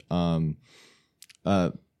much.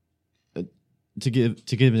 To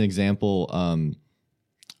give an example,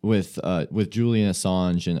 with Julian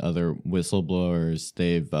Assange and other whistleblowers,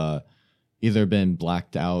 they've either been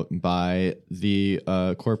blacked out by the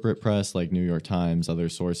corporate press like New York Times, other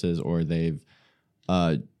sources, or they've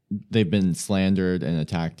been slandered and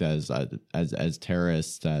attacked as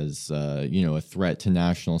terrorists, as a threat to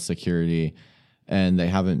national security, and they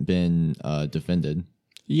haven't been defended.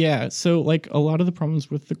 Yeah, so like a lot of the problems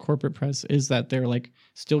with the corporate press is that they're like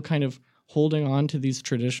still kind of holding on to these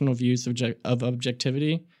traditional views of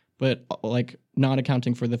objectivity, but like not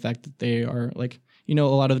accounting for the fact that they are like a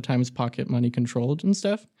lot of the time is pocket money controlled and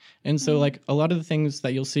stuff. And so like a lot of the things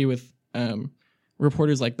that you'll see with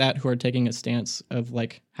reporters like that who are taking a stance of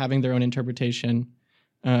like having their own interpretation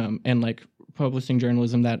and like publishing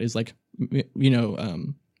journalism that is like,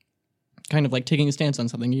 kind of like taking a stance on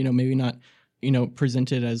something, maybe not,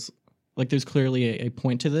 presented as like there's clearly a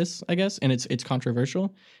point to this, I guess, and it's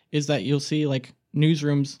controversial, is that you'll see like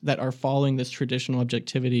newsrooms that are following this traditional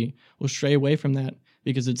objectivity will stray away from that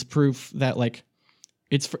because it's proof that like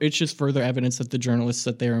it's just further evidence that the journalists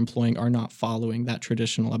that they're employing are not following that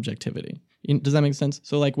traditional objectivity. Does that make sense?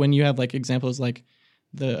 So like when you have like examples like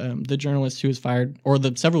the journalist who was fired, or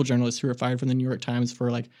the several journalists who were fired from the New York Times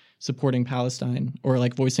for like supporting Palestine or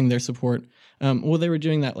like voicing their support, well, they were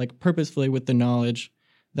doing that like purposefully with the knowledge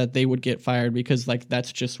that they would get fired because like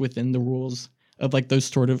that's just within the rules of like those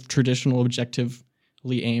sort of traditional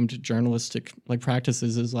objectively aimed journalistic like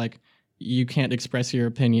practices, is like you can't express your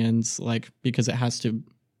opinions like because it has to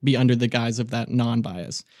be under the guise of that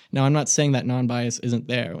non-bias. Now, I'm not saying that non-bias isn't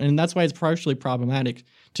there, and that's why it's partially problematic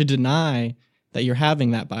to deny that you're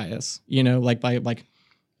having that bias, like by like,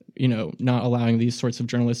 not allowing these sorts of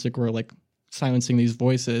journalistic or like silencing these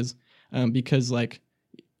voices, because like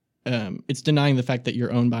it's denying the fact that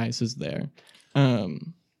your own bias is there.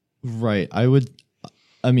 Right. I would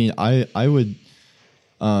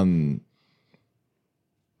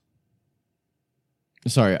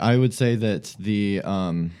say that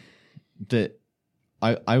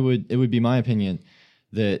it would be my opinion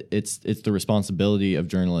that it's the responsibility of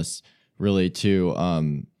journalists really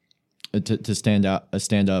to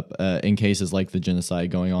stand up in cases like the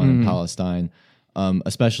genocide going on in Palestine,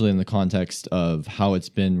 especially in the context of how it's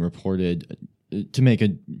been reported. To make a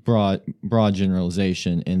broad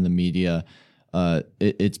generalization in the media,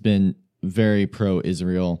 it's been very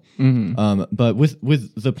pro-Israel. But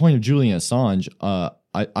with the point of Julian Assange,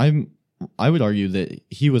 I would argue that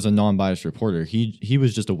he was a non-biased reporter. He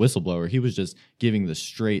was just a whistleblower. He was just giving the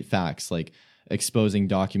straight facts, like exposing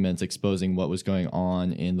documents, exposing what was going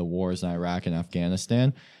on in the wars in Iraq and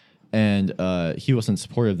Afghanistan, and he wasn't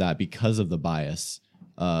supportive of that because of the bias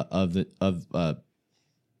So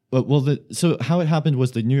how it happened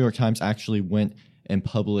was the New York Times actually went and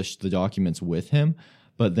published the documents with him,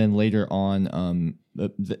 but then later on,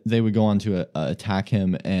 they would go on to attack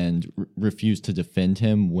him and refuse to defend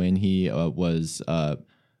him when he was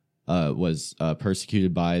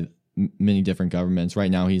persecuted by many different governments. Right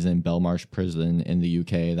now, he's in Belmarsh prison in the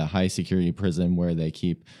UK, the high security prison where they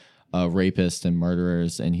keep rapists and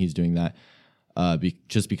murderers, and he's doing that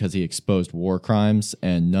just because he exposed war crimes,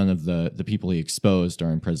 and none of the people he exposed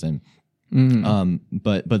are in prison.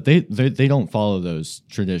 But they don't follow those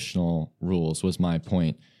traditional rules, was my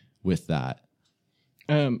point with that.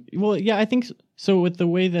 Well, yeah, I think so. With the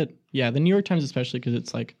way that, the New York Times, especially because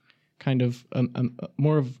it's like kind of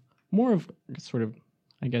more of sort of,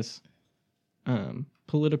 I guess,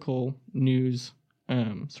 political news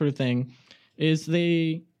sort of thing, is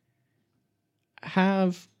they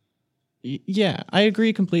have. Yeah, I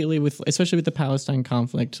agree completely especially with the Palestine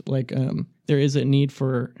conflict. Like, there is a need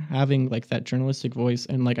for having like that journalistic voice,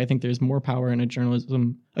 and like I think there's more power in a journalist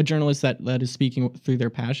that is speaking through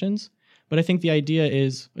their passions. But I think the idea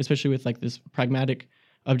is, especially with like this pragmatic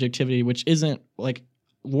objectivity, which isn't like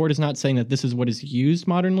Ward is not saying that this is what is used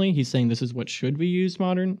modernly. He's saying this is what should be used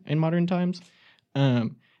in modern times.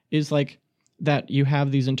 Is like that you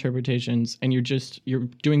have these interpretations, and you're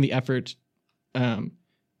doing the effort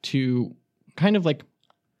to kind of like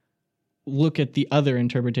look at the other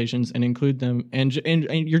interpretations and include them, and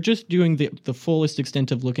you're just doing the fullest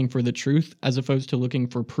extent of looking for the truth as opposed to looking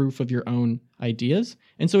for proof of your own ideas.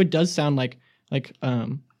 And so it does sound like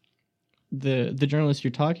the journalist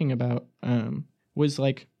you're talking about was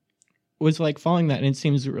like following that, and it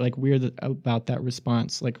seems like weird about that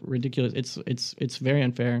response, like ridiculous. It's very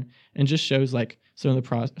unfair, and just shows like some of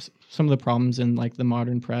the problems in like the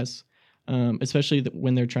modern press, especially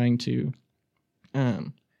when they're trying to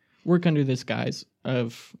work under this guise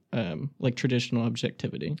of like traditional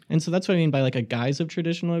objectivity. And so that's what I mean by like a guise of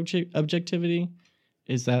traditional objectivity,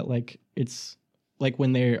 is that like it's like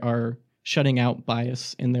when they are shutting out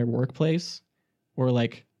bias in their workplace, or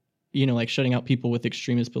like, like shutting out people with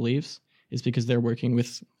extremist beliefs, is because they're working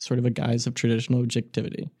with sort of a guise of traditional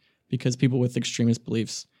objectivity, because people with extremist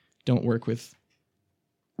beliefs don't work with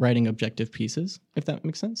writing objective pieces, if that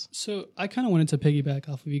makes sense. So I kind of wanted to piggyback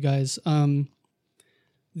off of you guys.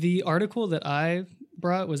 The article that I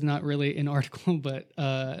brought was not really an article, but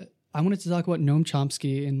I wanted to talk about Noam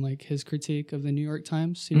Chomsky and like his critique of the New York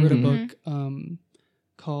Times. He wrote a book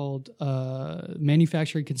called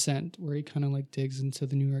Manufactured Consent, where he kind of like digs into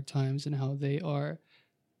the New York Times and how they are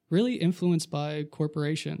really influenced by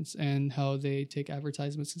corporations and how they take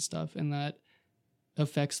advertisements and stuff, and that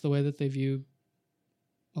affects the way that they view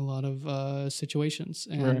a lot of situations.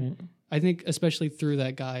 And Right. I think especially through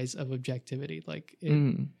that guise of objectivity, like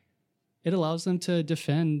it allows them to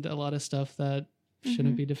defend a lot of stuff that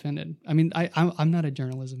shouldn't be defended. I mean, I'm not a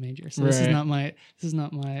journalism major, so this is not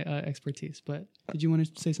my expertise. But did you want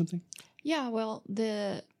to say something? Yeah, well,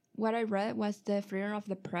 what I read was The Freedom of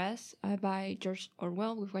the Press by George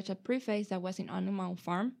Orwell, which was a preface that was in Animal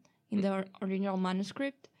Farm in the original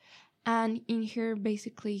manuscript. And in here,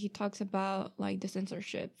 basically, he talks about like the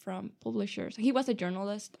censorship from publishers. He was a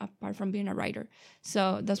journalist apart from being a writer.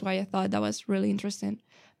 So that's why I thought that was really interesting.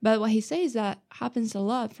 But what he says that happens a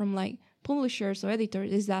lot from like publishers or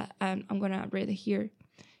editors is that, and I'm going to read it here.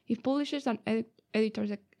 If publishers and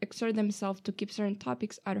editors exert themselves to keep certain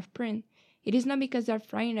topics out of print, it is not because they're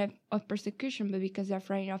frightened of persecution, but because they're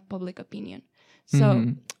frightened of public opinion.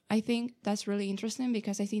 So I think that's really interesting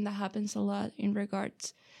because I think that happens a lot in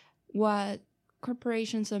regards what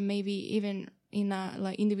corporations or maybe even in a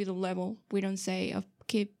like individual level we don't say of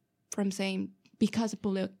keep from saying because of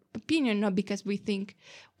public opinion, not because we think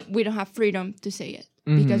we don't have freedom to say it,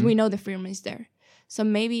 because we know the freedom is there. So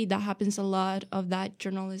maybe that happens a lot of that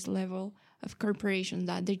journalist level of corporations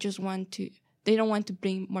that they don't want to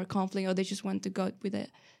bring more conflict, or they just want to go with a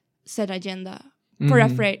set agenda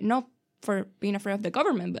not for being afraid of the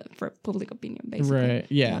government, but for public opinion, basically. Right.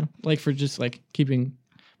 Yeah. Like for just like keeping,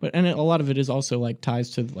 but and a lot of it is also like ties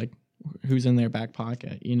to like who's in their back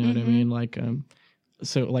pocket. You know what I mean? Like,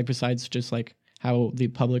 so like besides just like how the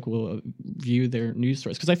public will view their news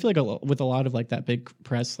stories, because I feel like with a lot of like that big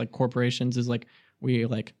press, like corporations, is like we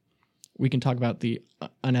can talk about the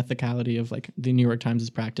unethicality of like the New York Times'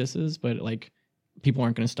 practices, but like people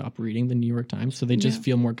aren't going to stop reading the New York Times, so they just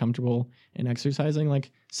feel more comfortable in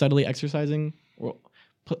subtly exercising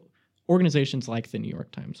organizations like the New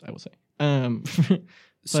York Times, I will say.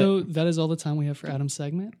 So that is all the time we have for Adam's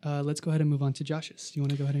segment. Let's go ahead and move on to Josh's. Do you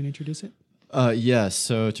want to go ahead and introduce it? Yes.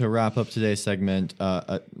 So to wrap up today's segment,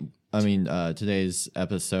 today's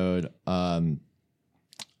episode,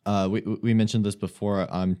 we mentioned this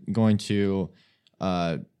before. I'm going to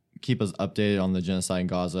keep us updated on the genocide in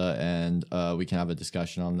Gaza, and we can have a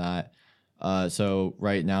discussion on that. So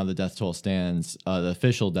right now the death toll stands, the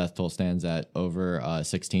official death toll stands at over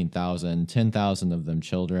 16,000, 10,000 of them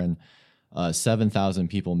children, 7,000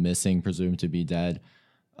 people missing, presumed to be dead.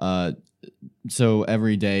 So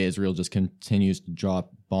every day Israel just continues to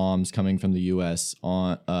drop bombs coming from the U.S.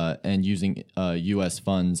 on and using U.S.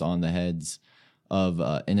 funds on the heads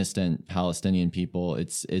of innocent Palestinian people.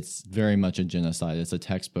 It's very much a genocide. It's a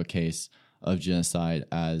textbook case of genocide,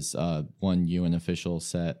 as one UN official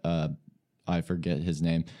said. I forget his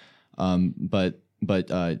name, but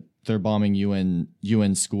they're bombing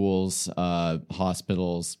UN schools,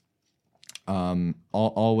 hospitals,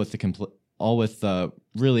 all with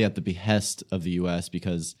really at the behest of the U.S.,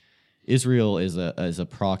 because Israel is a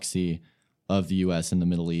proxy of the U.S. in the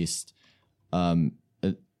Middle East. As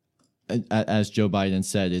Joe Biden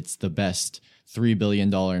said, it's the best $3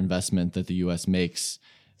 billion investment that the U.S. makes.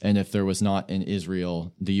 And if there was not in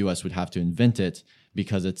Israel, the U.S. would have to invent it,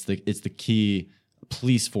 because it's the key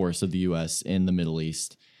police force of the U.S. in the Middle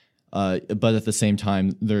East. But at the same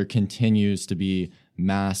time, there continues to be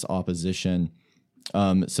mass opposition.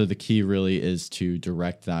 So the key really is to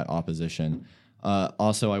direct that opposition.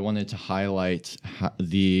 Also, I wanted to highlight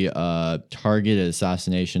the targeted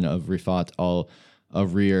assassination of Rifat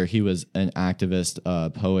al-Rir. He was an activist,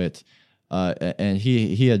 poet, and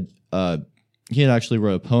he had actually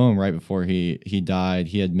wrote a poem right before he died.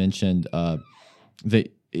 He had mentioned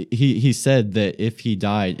that he said that if he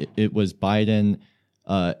died, it was Biden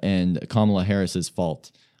and Kamala Harris's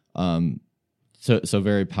fault. So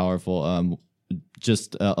very powerful.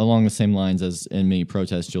 Just along the same lines as in many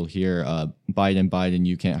protests, you'll hear Biden,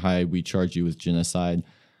 you can't hide. We charge you with genocide.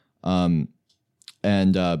 And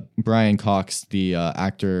Brian Cox, the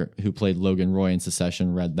actor who played Logan Roy in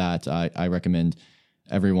Secession, read that. I recommend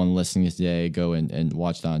everyone listening today go and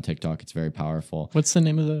watch that on TikTok. It's very powerful. What's the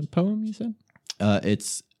name of the poem you said?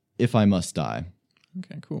 It's If I Must Die.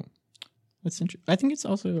 Okay, cool. That's interesting. I think it's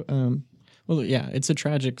also, it's a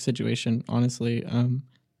tragic situation, honestly.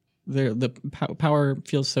 The power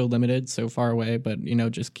feels so limited, so far away, but,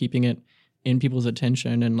 just keeping it in people's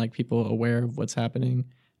attention and like people aware of what's happening,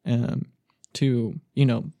 to,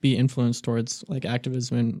 be influenced towards like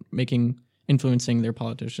activism and influencing their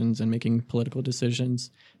politicians and making political decisions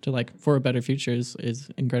to like for a better future is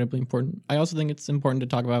incredibly important. I also think it's important to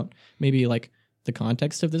talk about maybe like the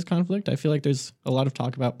context of this conflict. I feel like there's a lot of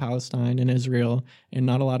talk about Palestine and Israel and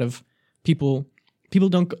not a lot of people people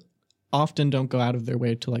often don't go out of their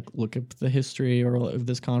way to like look at the history or of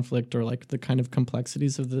this conflict or like the kind of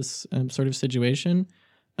complexities of this sort of situation.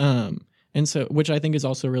 And so, which I think is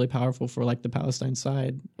also really powerful for like the Palestine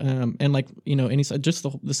side, and like, you know, any side, just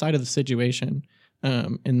the side of the situation,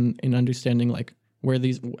 in understanding like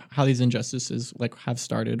how these injustices like have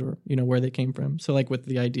started, or, you know, where they came from. So like with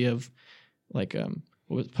the idea of like,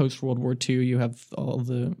 post World War II, you have all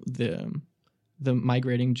the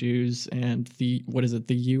migrating Jews and the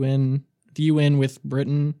UN with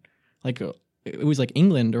Britain, like it was like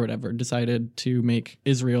England or whatever decided to make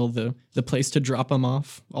Israel the place to drop them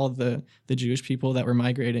off, all the Jewish people that were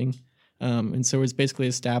migrating, and so it was basically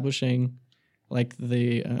establishing like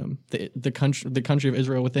the country of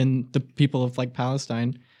Israel within the people of like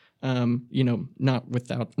Palestine, you know, not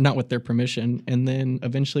with their permission, and then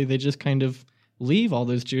eventually they just kind of leave all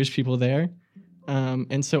those Jewish people there.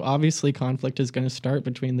 And so obviously conflict is going to start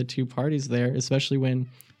between the two parties there, especially when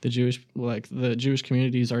the Jewish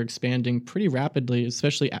communities are expanding pretty rapidly,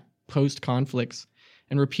 especially post conflicts,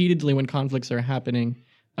 and repeatedly when conflicts are happening,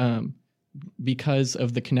 because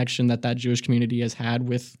of the connection that Jewish community has had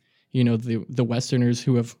with, you know, the Westerners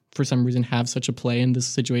who have for some reason have such a play in this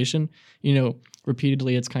situation. You know,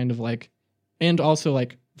 repeatedly it's kind of like, and also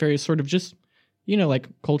like various sort of just, you know, like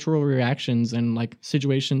cultural reactions and like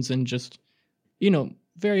situations and just, you know,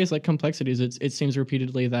 various like complexities. It seems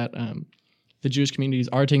repeatedly that the Jewish communities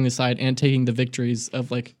are taking the side and taking the victories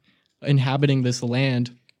of like inhabiting this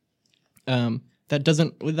land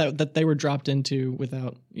that they were dropped into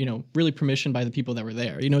without, you know, really permission by the people that were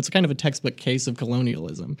there. You know, it's kind of a textbook case of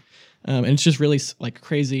colonialism, and it's just really like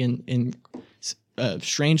crazy and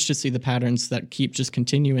strange to see the patterns that keep just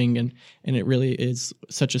continuing, and it really is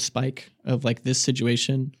such a spike of like this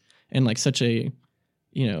situation and like such a,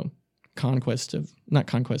 you know, coming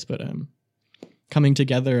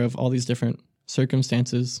together of all these different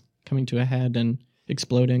circumstances coming to a head and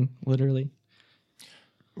exploding literally.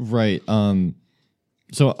 Right.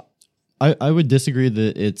 So I would disagree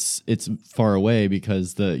that it's far away,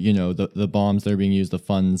 because the bombs that are being used, the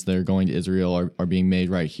funds that are going to Israel are being made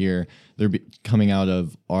right here. They're coming out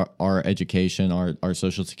of our education, our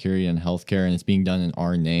social security and healthcare, and it's being done in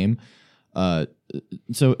our name. So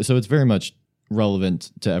it's very much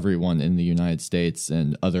relevant to everyone in the United States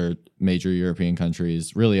and other major European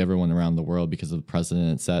countries, really everyone around the world, because of the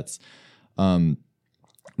precedent it sets.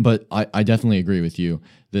 But I definitely agree with you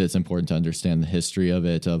that it's important to understand the history of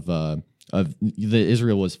it, of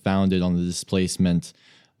Israel was founded on the displacement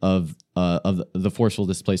of the forceful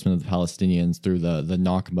displacement of the Palestinians through the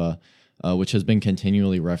Nakba, which has been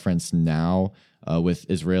continually referenced now, with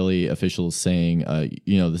Israeli officials saying,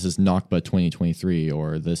 this is Nakba 2023,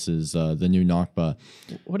 or this is the new Nakba.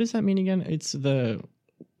 What does that mean again? It's they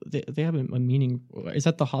have a meaning. Is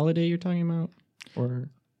that the holiday you're talking about, or?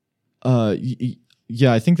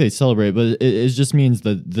 Yeah, I think they celebrate, but it just means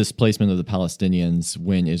the displacement of the Palestinians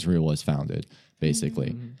when Israel was founded,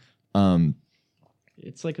 basically. Mm-hmm.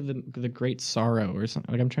 It's like the Great Sorrow or something.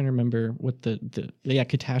 Like I'm trying to remember what the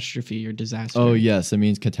catastrophe or disaster. Oh yes, it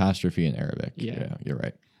means catastrophe in Arabic. Yeah, you're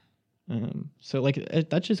right. So like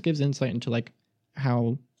that just gives insight into like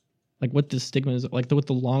how, like what the stigma is, like what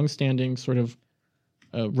the long-standing sort of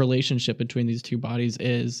relationship between these two bodies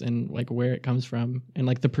is, and like where it comes from, and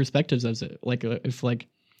like the perspectives of it. Like if like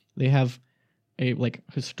they have a like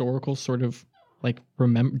historical sort of like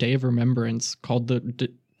day of remembrance called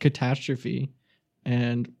the catastrophe,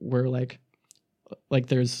 and where like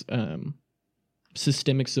there's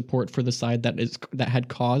systemic support for the side that had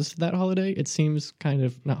caused that holiday. It seems kind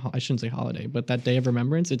of I shouldn't say holiday, but that day of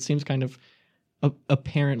remembrance. It seems kind of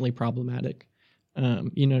apparently problematic.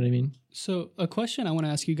 You know what I mean? So a question I want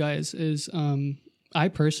to ask you guys is, I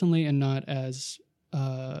personally am not as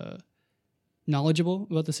knowledgeable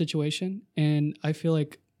about the situation, and I feel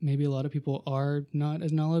like maybe a lot of people are not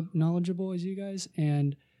as knowledgeable as you guys,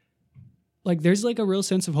 and like there's like a real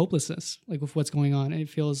sense of hopelessness like with what's going on. It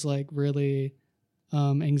feels like really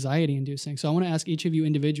anxiety inducing. So I want to ask each of you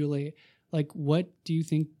individually, like, what do you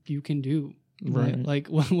think you can do? Right. Like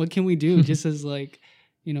what can we do just as like,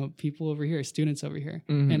 people over here, students over here.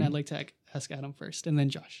 Mm-hmm. And I'd like to ask Adam first, and then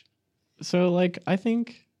Josh. So like, I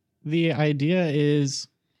think the idea is,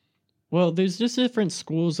 well, there's just different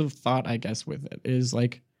schools of thought, I guess, with it. Is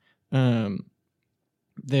like,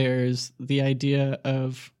 there's the idea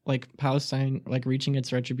of like Palestine like reaching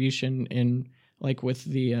its retribution in like with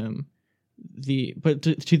but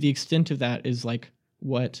to the extent of that is like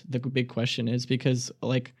what the big question is, because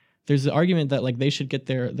like there's the argument that like they should get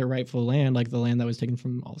their rightful land, like the land that was taken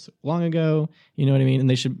from also long ago, you know what I mean? And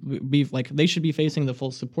they should be facing the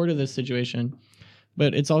full support of this situation.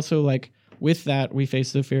 But it's also like, with that, we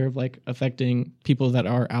face the fear of like affecting people that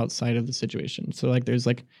are outside of the situation. So like there's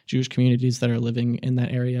like Jewish communities that are living in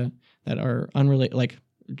that area that are unrelated, like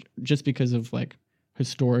just because of like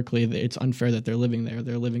historically it's unfair that they're living there,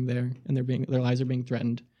 and their lives are being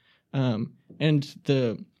threatened.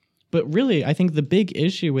 But really, I think the big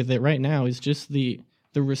issue with it right now is just the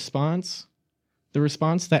response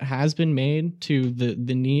that has been made to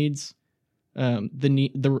the needs,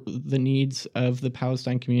 the needs of the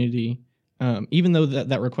Palestine community. Even though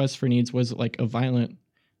that request for needs was like a violent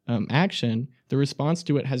action, the response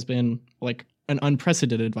to it has been like an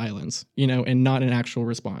unprecedented violence, and not an actual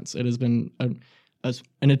response. It has been an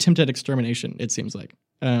attempt at extermination, it seems like,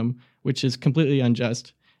 which is completely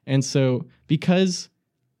unjust. And so because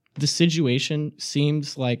the situation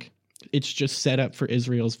seems like it's just set up for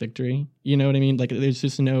Israel's victory, you know what I mean? Like there's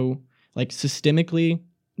just no, like systemically,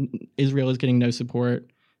 Israel is getting no support,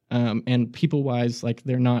 and people-wise, like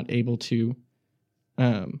they're not able to,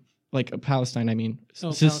 like Palestine, I mean,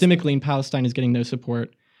 systemically, Palestine is getting no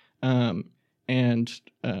support, and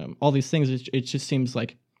all these things. It just seems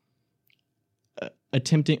like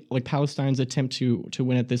Palestine's attempt to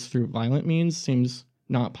win at this through violent means seems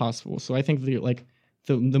not possible. So I think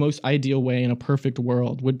the most ideal way in a perfect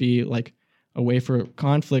world would be like a way for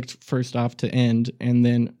conflict first off to end, and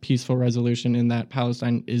then peaceful resolution, in that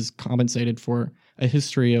Palestine is compensated for a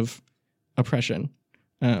history of oppression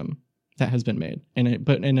that has been made,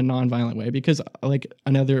 but in a nonviolent way. Because like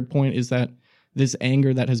another point is that this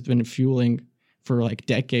anger that has been fueling for like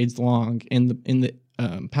decades long in the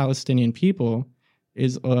Palestinian people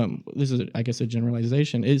is this is I guess a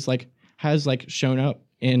generalization, is like has like shown up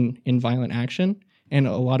in violent action, and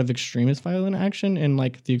a lot of extremist violent action, and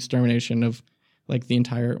like the extermination of like the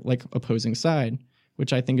entire like opposing side,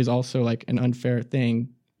 which I think is also like an unfair thing,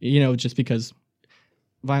 just because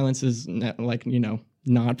violence is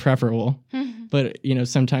not preferable. But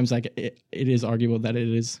sometimes like it is arguable that it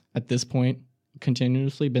is at this point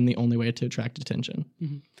continuously been the only way to attract attention.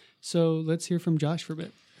 Mm-hmm. So let's hear from Josh for a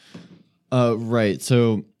bit. Right.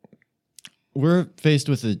 So we're faced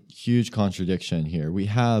with a huge contradiction here. We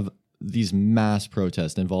have these mass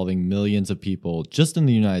protests involving millions of people just in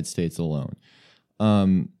the United States alone.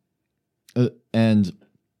 And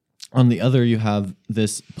on the other, you have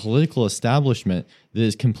this political establishment that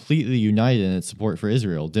is completely united in its support for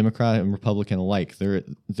Israel, Democrat and Republican alike. They're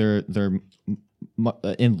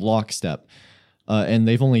in lockstep, and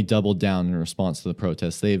they've only doubled down in response to the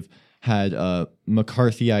protests. They've had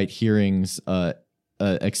McCarthyite hearings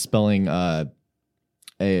expelling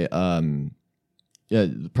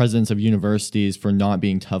presidents of universities for not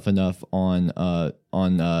being tough enough on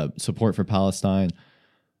support for Palestine.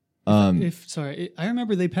 I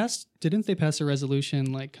remember didn't they pass a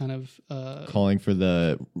resolution like kind of calling for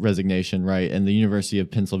the resignation, right? And the University of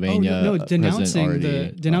Pennsylvania,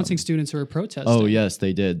 denouncing students who were protesting. Oh yes,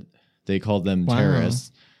 they did. They called them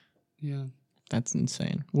terrorists. Yeah, that's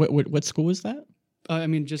insane. What school is that? I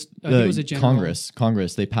think it was a general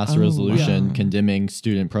Congress. They passed a resolution condemning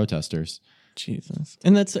student protesters. Jesus,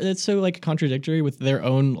 and that's so like contradictory with their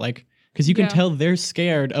own like. Because you can tell they're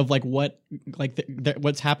scared of like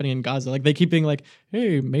what's happening in Gaza. Like they keep being like,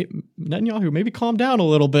 "Hey, Netanyahu, maybe calm down a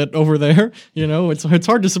little bit over there." It's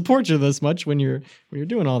hard to support you this much when you're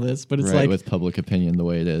doing all this. But it's right, like with public opinion the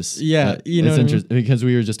way it is. Yeah, it's interesting because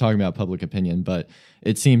we were just talking about public opinion, but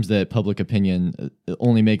it seems that public opinion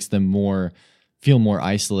only makes them feel more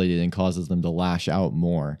isolated and causes them to lash out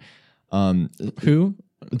more. Who?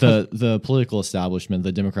 The political establishment,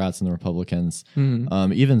 the Democrats and the Republicans,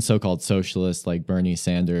 even so-called socialists like Bernie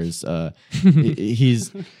Sanders,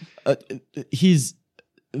 he's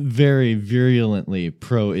very virulently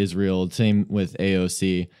pro-Israel. Same with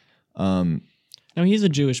AOC. Now he's a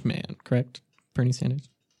Jewish man, correct? Bernie Sanders.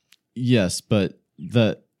 Yes, but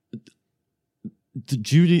the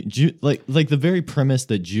the very premise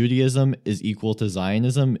that Judaism is equal to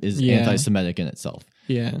Zionism is anti-Semitic in itself.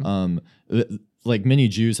 Yeah. Like many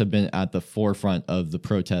Jews have been at the forefront of the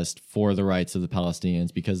protest for the rights of the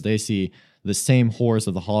Palestinians because they see the same horrors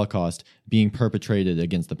of the Holocaust being perpetrated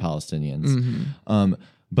against the Palestinians. Mm-hmm.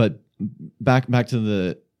 But back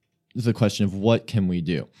to the question of what can we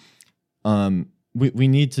do? We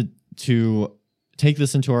need to take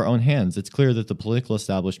this into our own hands. It's clear that the political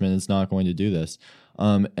establishment is not going to do this.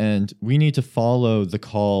 And we need to follow the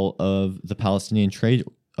call of the Palestinian trade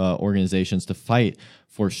organizations to fight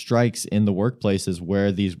for strikes in the workplaces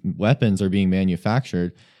where these weapons are being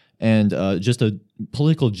manufactured, and just a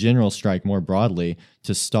political general strike more broadly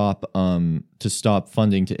to stop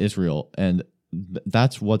funding to Israel. And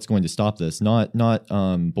that's what's going to stop this. Not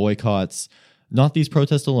boycotts, not these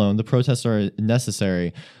protests alone. The protests are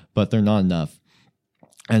necessary, but they're not enough.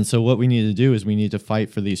 And so what we need to do is we need to fight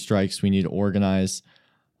for these strikes. We need to organize,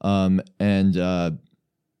 and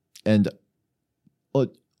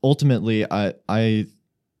ultimately,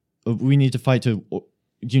 we need to fight to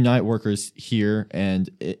unite workers here and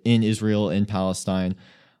in Israel, in Palestine,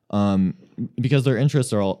 because their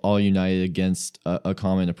interests are all united against a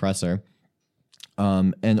common oppressor,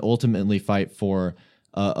 and ultimately fight for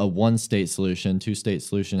a one-state solution. Two-state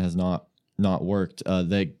solution has not worked.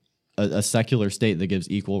 A secular state that gives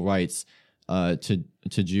equal rights to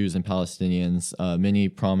Jews and Palestinians. Many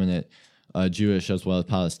prominent Jewish as well as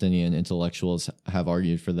Palestinian intellectuals have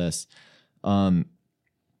argued for this. One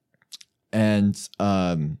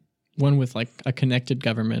with like a connected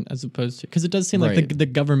government as opposed to, because it does seem like Right. the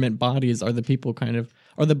government bodies are the people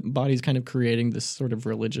are the bodies kind of creating this sort of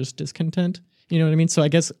religious discontent. You know what I mean? So I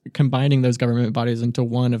guess combining those government bodies into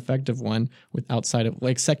one effective one with outside of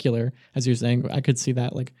like secular, as you're saying, I could see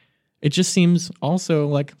that. Like, it just seems also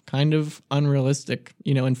like kind of unrealistic,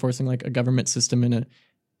 enforcing like a government system in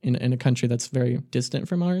a country that's very distant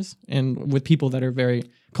from ours and with people that are very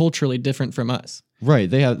culturally different from us. Right.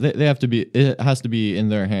 They have to be. It has to be in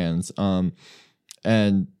their hands.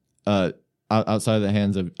 And outside of the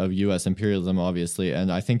hands of U.S. imperialism, obviously.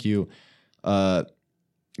 And I think you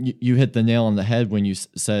hit the nail on the head when you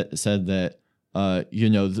said that.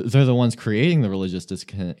 They're the ones creating the religious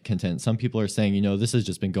discontent. Some people are saying, this has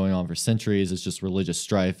just been going on for centuries. It's just religious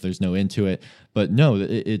strife. There's no end to it. But no,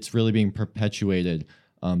 it's really being perpetuated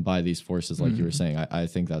by these forces, like you were saying. I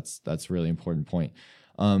think that's a really important point.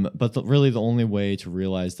 But really the only way to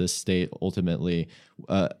realize this state ultimately,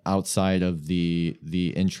 outside of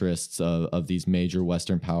the interests of these major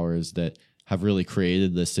Western powers that have really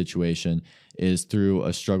created this situation, is through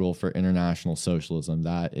a struggle for international socialism.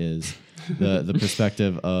 That is the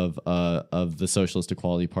perspective of the Socialist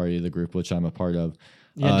Equality Party, the group which I'm a part of.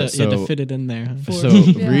 You had to fit it in there. Huh? So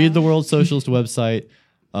read the World Socialist website,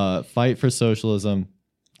 fight for socialism,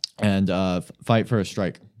 and fight for a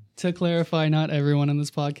strike. To clarify, not everyone on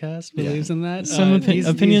this podcast believes in that. Some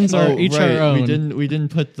opinions are each our own. We didn't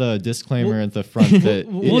put the disclaimer at the front that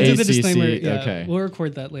we'll do the disclaimer. Yeah, okay. We'll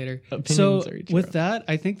record that later. Opinions are each with our that,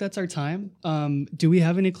 I think that's our time. Do we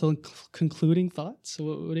have any concluding thoughts?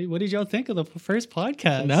 What did y'all think of the first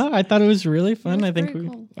podcast? No, I thought it was really fun. I think very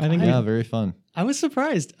cool. Very fun. I was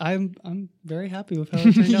surprised. I'm very happy with how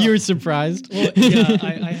it turned out. You were surprised. Well, yeah,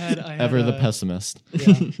 I had Ever the pessimist.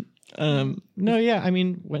 Yeah. No, yeah. I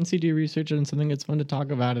mean, once you do research on something, it's fun to talk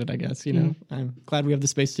about it, I guess. I'm glad we have the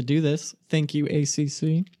space to do this. Thank you,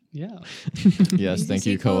 ACC. Yeah. Yes, thank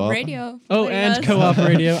you, Co-op Co-op. Radio. Oh, for and us. Co-op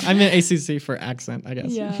Radio. I meant ACC for accent, I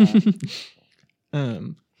guess. Yeah.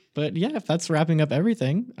 But yeah, if that's wrapping up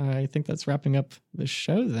everything, I think that's wrapping up the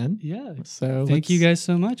show then. Yeah. So Thank you guys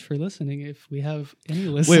so much for listening. If we have any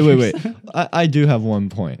listeners. Wait. I do have one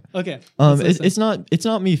point. Okay. It's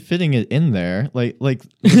not me fitting it in there. Like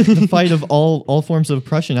the fight of all forms of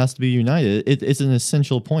oppression has to be united. It's an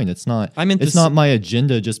essential point. It's not. It's not my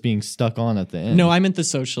agenda just being stuck on at the end. No, I meant the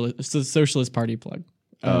Socialist Party plug.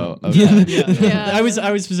 Oh, okay. Yeah. I was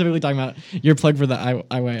specifically talking about your plug for the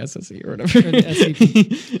IYSSE or whatever. Or the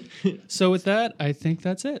SCP. So with that, I think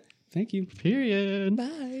that's it. Thank you. Period.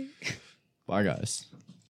 Bye. Bye, guys.